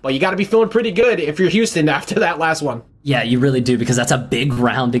lead, but you got to be feeling pretty good if you're Houston after that last one. Yeah, you really do, because that's a big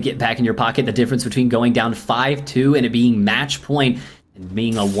round to get back in your pocket. The difference between going down 5-2 and it being match point and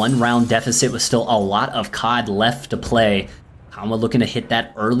being a 1-round deficit with still a lot of CoD left to play. Kama looking to hit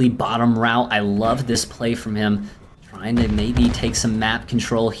that early bottom route. I love this play from him. Trying to maybe take some map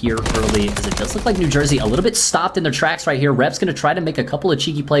control here early, as it does look like New Jersey a little bit stopped in their tracks right here. Rep's going to try to make a couple of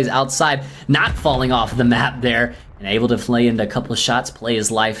cheeky plays outside, not falling off the map there, and able to play into a couple of shots, play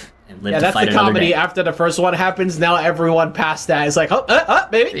his life, and live to fight another day. Yeah, that's the comedy. After the first one happens, now everyone past that is like,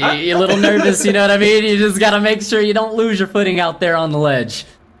 baby. You're a little nervous, you know what I mean? You just got to make sure you don't lose your footing out there on the ledge.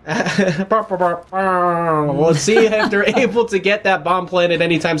 We'll see if they're able to get that bomb planted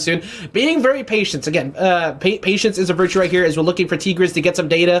anytime soon. Being very patient. Again, patience is a virtue right here as we're looking for Tigris to get some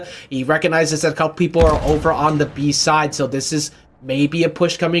data. He recognizes that a couple people are over on the B side, so this is maybe a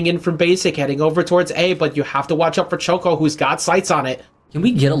push coming in from Basic, heading over towards A, but you have to watch out for Choco, who's got sights on it. Can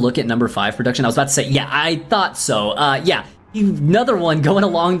we get a look at number 5 production? I was about to say, yeah, I thought so. Yeah. Another one going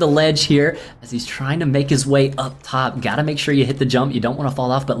along the ledge here as he's trying to make his way up top. Got to make sure you hit the jump. You don't want to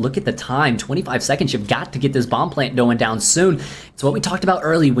fall off, but look at the time. 25 seconds. You've got to get this bomb plant going down soon. It's what we talked about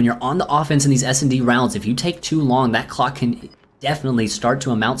early. When you're on the offense in these S&D rounds, if you take too long, that clock can definitely start to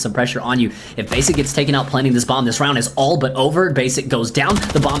amount some pressure on you. If Basic gets taken out planting this bomb, this round is all but over. Basic goes down.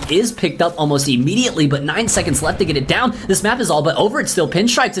 The bomb is picked up almost immediately, but 9 seconds left to get it down. This map is all but over. It's still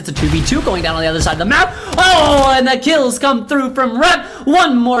pinstripes. It's a 2v2 going down on the other side of the map. Oh, and the kills come through from Rep.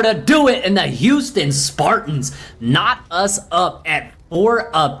 One more to do it, and the Houston Spartans knot us up at 4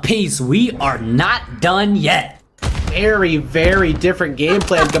 apiece. We are not done yet. Very, very different game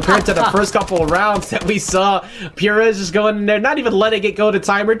plan compared to the first couple of rounds that we saw. Perez just going in there, not even letting it go to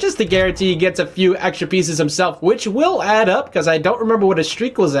timer, just to guarantee he gets a few extra pieces himself, which will add up, because I don't remember what his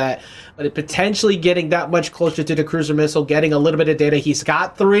streak was at, but it potentially getting that much closer to the cruiser missile, getting a little bit of data. He's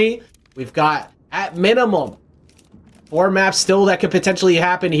got 3. We've got, at minimum, 4 maps still that could potentially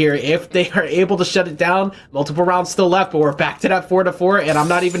happen here if they are able to shut it down. Multiple rounds still left, but we're back to that 4-4, and I'm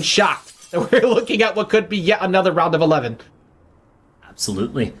not even shocked. We're looking at what could be yet another round of 11.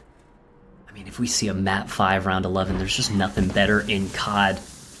 Absolutely. I mean, if we see a map 5 round 11, there's just nothing better in CoD.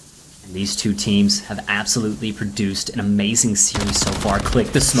 And these two teams have absolutely produced an amazing series so far. Click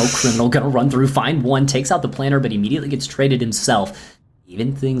the smoke criminal, gonna run through, find one, takes out the planner, but immediately gets traded himself.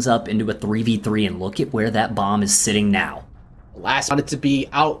 Even things up into a 3v3, and look at where that bomb is sitting now. Last wanted to be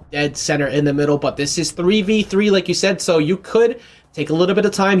out dead center in the middle, but this is 3v3 like you said, so you could take a little bit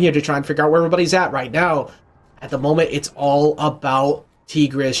of time here to try and figure out where everybody's at right now. At the moment, it's all about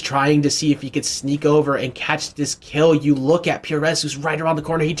Tigris trying to see if he could sneak over and catch this kill. You look at Perez, who's right around the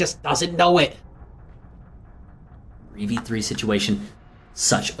corner. He just doesn't know it. 3v3 situation.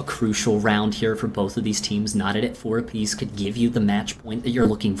 Such a crucial round here for both of these teams. Knotted at 4 apiece could give you the match point that you're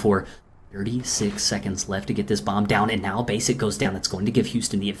looking for. 36 seconds left to get this bomb down, and now Basic goes down. That's going to give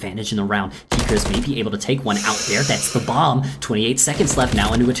Houston the advantage in the round. Tigris may be able to take one out there. That's the bomb. 28 seconds left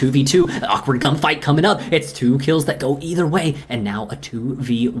now into a 2v2. An awkward gunfight coming up. It's 2 kills that go either way, and now a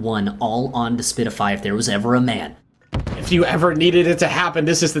 2v1, all on to Spitify if there was ever a man. If you ever needed it to happen,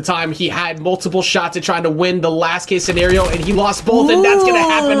 this is the time. He had multiple shots at trying to win the last case scenario, and he lost both, and that's going to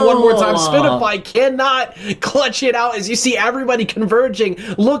happen one more time. Spitify cannot clutch it out as you see everybody converging,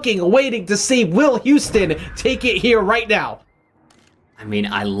 looking, waiting to see, will Houston take it here right now? I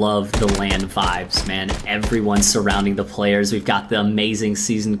mean, I love the LAN vibes, man. Everyone surrounding the players. We've got the amazing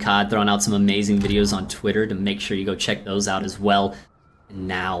Season CoD throwing out some amazing videos on Twitter to make sure you go check those out as well. And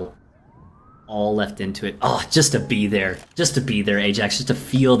now, all left into it. Oh, just to be there. Just to be there, Ajax. Just to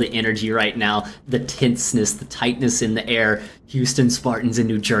feel the energy right now. The tenseness, the tightness in the air. Houston Spartans in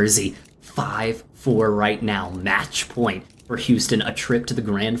New Jersey. 5-4 right now. Match point for Houston. A trip to the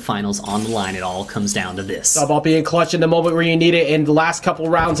grand finals on the line. It all comes down to this. It's about being clutch in the moment where you need it. In the last couple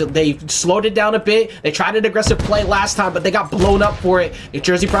rounds, they slowed it down a bit. They tried an aggressive play last time, but they got blown up for it. New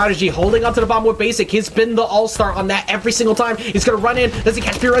Jersey Prodigy holding onto the bomb with Basic. He's been the all-star on that every single time. He's going to run in. Does he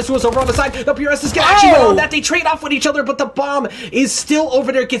catch PRS, who is over on the side? The PRS is going to actually on that. They trade off with each other, but the bomb is still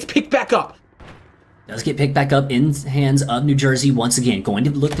over there. It gets picked back up. Does get picked back up in hands of New Jersey once again. Going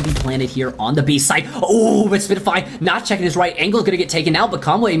to look to be planted here on the B side. Oh, but Spitfire not checking his right angle. Going to get taken out, but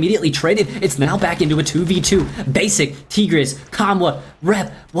Conway immediately traded. It's now back into a 2v2. Basic, Tigris, Conway,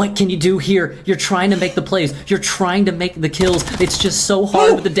 Rep. What can you do here? You're trying to make the plays. You're trying to make the kills. It's just so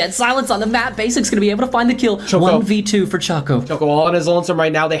hard with the dead silence on the map. Basic's going to be able to find the kill. Choco. 1v2 for Choco. Choco all on his lonesome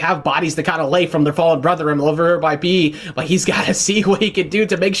right now. They have bodies to kind of lay from their fallen brother him over by B, but he's got to see what he can do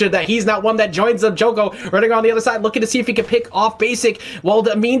to make sure that he's not one that joins them. Choco running on the other side, looking to see if he can pick off Basic. Well, in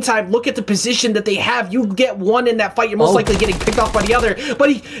the meantime, look at the position that they have. You get one in that fight, you're most likely getting picked off by the other, but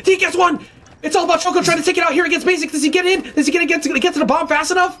he gets one. It's all about Choco trying to take it out here against Basic. Does he get in? Is he gonna get to the bomb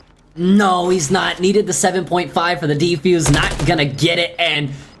fast enough? No, he's not. Needed the 7.5 for the defuse. Not gonna get it.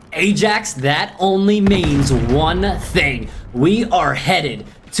 And Ajax, that only means one thing. We are headed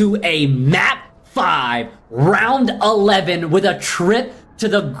to a map 5, round 11 with a trip to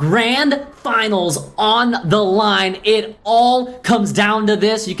the grand finals on the line. It all comes down to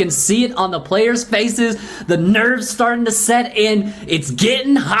this. You can see it on the players' faces. The nerves starting to set in. It's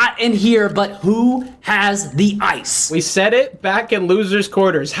getting hot in here, but who has the ice? We said it back in losers'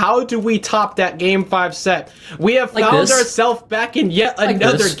 quarters. How do we top that game 5 set? We have found ourselves back in yet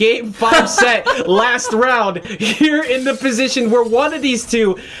another game 5 set last round, here in the position where one of these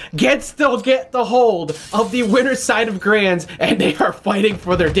two gets to get the hold of the winner's side of grands, and they are fighting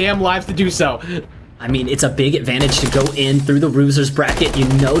for their damn lives to do so. I mean, it's a big advantage to go in through the losers bracket. You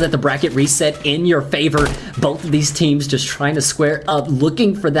know that the bracket reset in your favor. Both of these teams just trying to square up,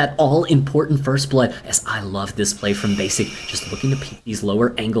 looking for that all-important first blood. As I love this play from Basic, just looking to peek these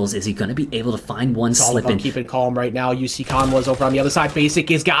lower angles. Is he going to be able to find one slipping? Keeping calm right now. You see Conway's over on the other side. Basic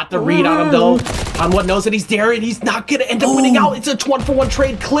has got the read on him, though. Conway knows that he's there, and he's not going to end up winning out. It's a 1-for-1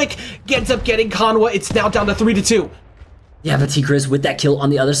 trade. Click ends up getting Conway. It's now down to 3-2. Yeah, but Tigris with that kill on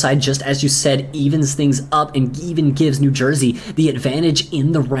the other side, just as you said, evens things up and even gives New Jersey the advantage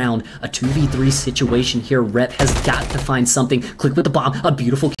in the round. A 2v3 situation here. Rep has got to find something. Click with the bomb. A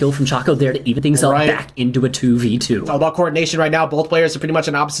beautiful kill from Choco there to even things up back into a 2v2. It's all about coordination right now. Both players are pretty much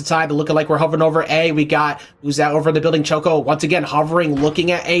on opposite side. They're looking like we're hovering over A. We got who's that over in the building? Choco once again hovering, looking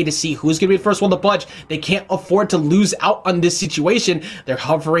at A to see who's going to be the first one to budge. They can't afford to lose out on this situation. They're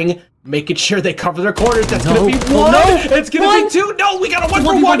hovering, making sure they cover their corners. That's going to be one. It's going to be two. No, we got a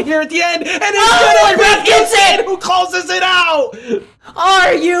 1-for-1 here at the end. And it's Houston who closes it out.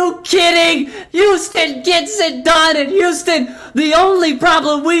 Are you kidding? Houston gets it done. And Houston, the only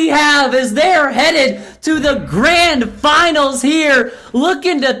problem we have is they're headed to the grand finals here,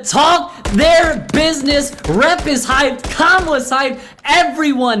 looking to talk their business. Rep is hyped. Com was hyped.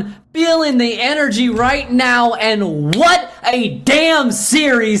 Everyone feeling the energy right now, and what a damn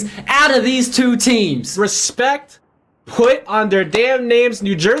series out of these two teams. Respect put on their damn names.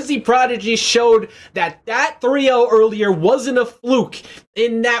 New Jersey Prodigy showed that 3-0 earlier wasn't a fluke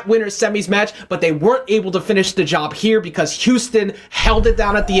in that winner's semis match, but they weren't able to finish the job here because Houston held it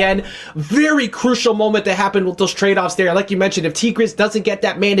down at the end. Very crucial moment that happened with those trade-offs there. Like you mentioned, if Tigris doesn't get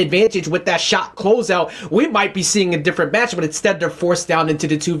that man advantage with that shot closeout, we might be seeing a different match, but instead they're forced down into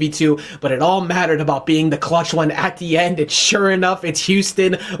the 2v2. But it all mattered about being the clutch one at the end, and sure enough, it's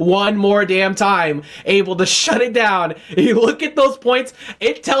Houston one more damn time able to shut it down. You look at those points,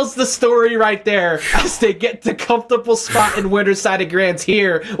 it tells the story right there as they get the comfortable spot in winner's side of grands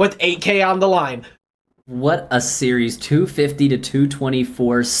here with 8K on the line. What a series. 250 to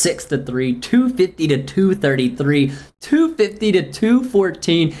 224, 6-3, 250 to 233, 250 to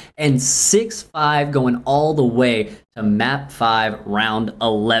 214, and 6-5 going all the way to map 5 round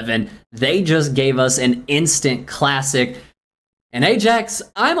 11. They just gave us an instant classic. And Ajax,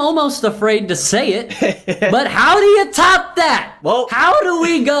 I'm almost afraid to say it, but how do you top that? Well, how do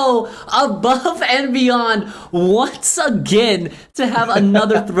we go above and beyond once again to have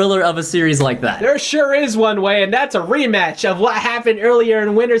another thriller of a series like that? There sure is one way, and that's a rematch of what happened earlier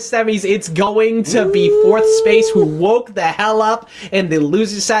in winter semis. It's going to be fourth space, who woke the hell up in the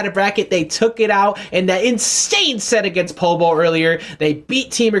loser side of bracket. They took it out in that insane set against Pobo earlier. They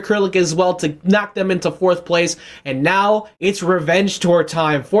beat Team Acrylic as well to knock them into fourth place, and now it's revenge tour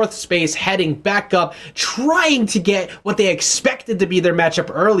time. Fourth space heading back up, trying to get what they expected to be their matchup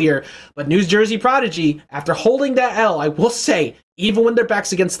earlier. But New Jersey Prodigy, after holding that L, I will say, even when their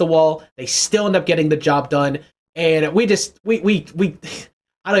back's against the wall, they still end up getting the job done. and we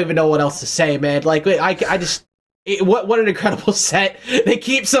I don't even know what else to say, man. Like what an incredible set. They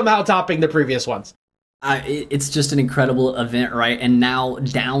keep somehow topping the previous ones. It's just an incredible event, right? And now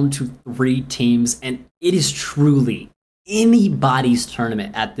down to 3 teams, and it is truly anybody's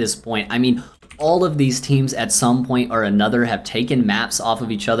tournament at this point. I mean, all of these teams at some point or another have taken maps off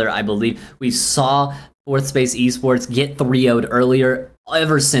of each other. I believe we saw Fourth Space Esports get 3-0'd earlier.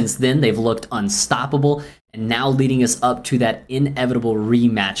 Ever since then, they've looked unstoppable, and now leading us up to that inevitable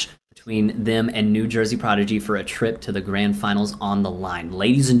rematch between them and New Jersey Prodigy for a trip to the grand finals on the line.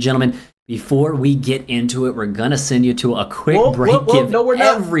 Ladies and gentlemen, before we get into it, we're gonna send you to a quick break. Give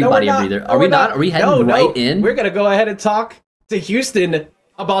everybody a breather. Are we not? Are we heading right in? We're gonna go ahead and talk to Houston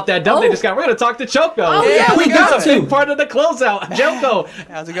about that dub they just got. We're gonna talk to Choco. Oh yeah, we got to. Part of the closeout. Choco,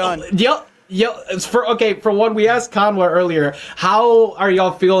 how's it going? For one, we asked Conwa earlier, how are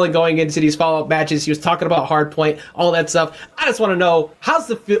y'all feeling going into these follow-up matches? He was talking about hardpoint, all that stuff. I just want to know, how's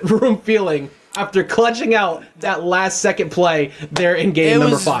the room feeling after clutching out that last second play there in game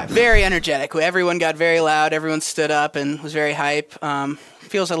number 5? It was very energetic. Everyone got very loud. Everyone stood up and was very hype.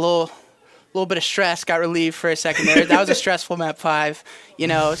 Feels a little bit of stress got relieved for a second there. That was a stressful map 5, you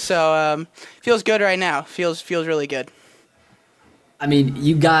know. So feels good right now. Feels really good. I mean,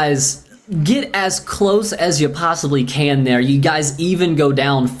 you guys get as close as you possibly can there. You guys even go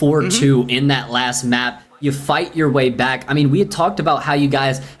down 4-2 in that last map. You fight your way back. I mean, we had talked about how you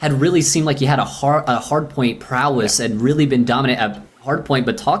guys had really seemed like you had a hardpoint prowess and really been dominant at hardpoint,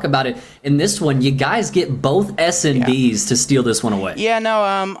 but talk about it in this one. You guys get both SMDs to steal this one away. Yeah, no,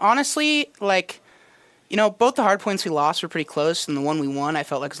 honestly, like, you know, both the hardpoints we lost were pretty close, and the one we won I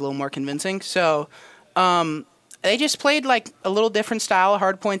felt like was a little more convincing. So, they just played like a little different style of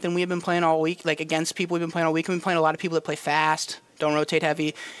hardpoint than we have been playing all week, like against people we've been playing all week. We've been playing a lot of people that play fast, don't rotate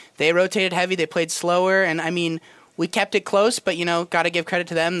heavy. They rotated heavy, they played slower, and I mean, we kept it close, but, you know, got to give credit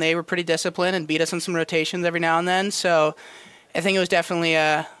to them. They were pretty disciplined and beat us on some rotations every now and then. So I think it was definitely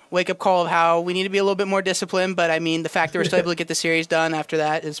a wake-up call of how we need to be a little bit more disciplined, but I mean, the fact that we're still able to get the series done after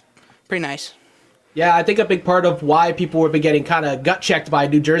that is pretty nice. Yeah, I think a big part of why people have been getting kind of gut-checked by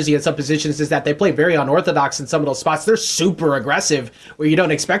New Jersey in some positions is that they play very unorthodox in some of those spots. They're super aggressive where you don't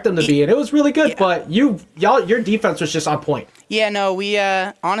expect them to be, and it was really good, but your defense was just on point. Yeah, no, we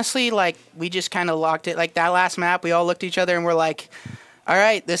honestly, like, we just kind of locked it. Like, that last map, we all looked at each other and we're like, all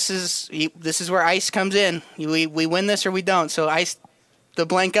right, this is where ice comes in. We win this or we don't. So ice the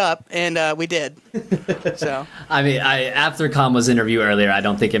blank up, and we did. So I mean, after Conwa's interview earlier, I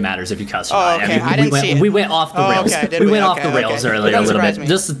don't think it matters if you cuss or not. Okay. I mean, we went off the rails. Okay. We went off the rails earlier a little bit. Me.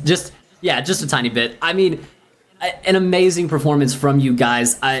 Just a tiny bit. I mean, an amazing performance from you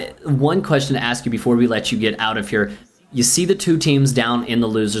guys. One question to ask you before we let you get out of here. You see the 2 teams down in the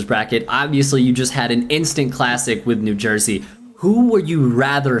losers bracket. Obviously, you just had an instant classic with New Jersey. Who would you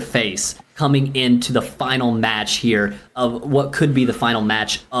rather face coming into the final match here of what could be the final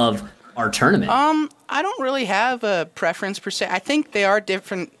match of our tournament? I don't really have a preference per se. I think they are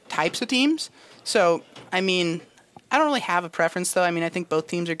different types of teams. So, I mean, I don't really have a preference, though. I mean, I think both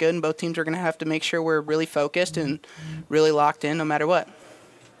teams are good, and both teams are going to have to make sure we're really focused and really locked in no matter what.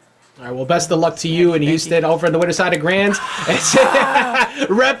 All right, well, best of luck to you in Houston over on the winter side of Grands.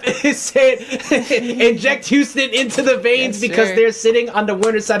 Rep is inject Houston into the veins because they're sitting on the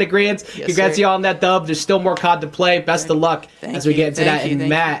winter side of Grands. Congrats to y'all on that dub. There's still more CoD to play. Best of luck as we get into that. And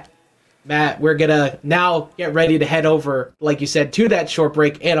Matt, we're going to now get ready to head over, like you said, to that short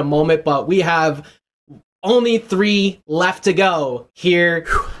break in a moment. But we have only 3 left to go here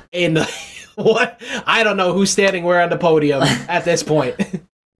in the what? I don't know who's standing where on the podium at this point.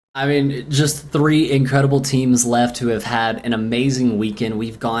 I mean, just 3 incredible teams left who have had an amazing weekend.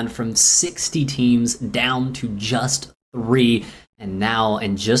 We've gone from 60 teams down to just 3. And now,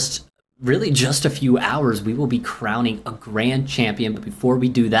 in just a few hours, we will be crowning a grand champion. But before we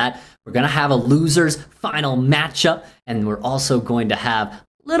do that, we're going to have a losers final matchup. And we're also going to have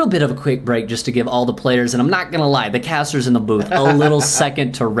little bit of a quick break just to give all the players, and I'm not gonna lie, the casters in the booth, a little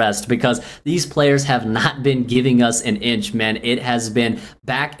second to rest, because these players have not been giving us an inch, man. It has been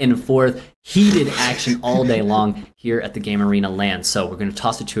back and forth, heated action all day long here at the Game Arena LAN. So we're gonna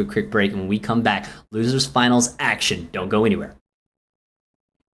toss it to a quick break, and when we come back, losers finals action. Don't go anywhere.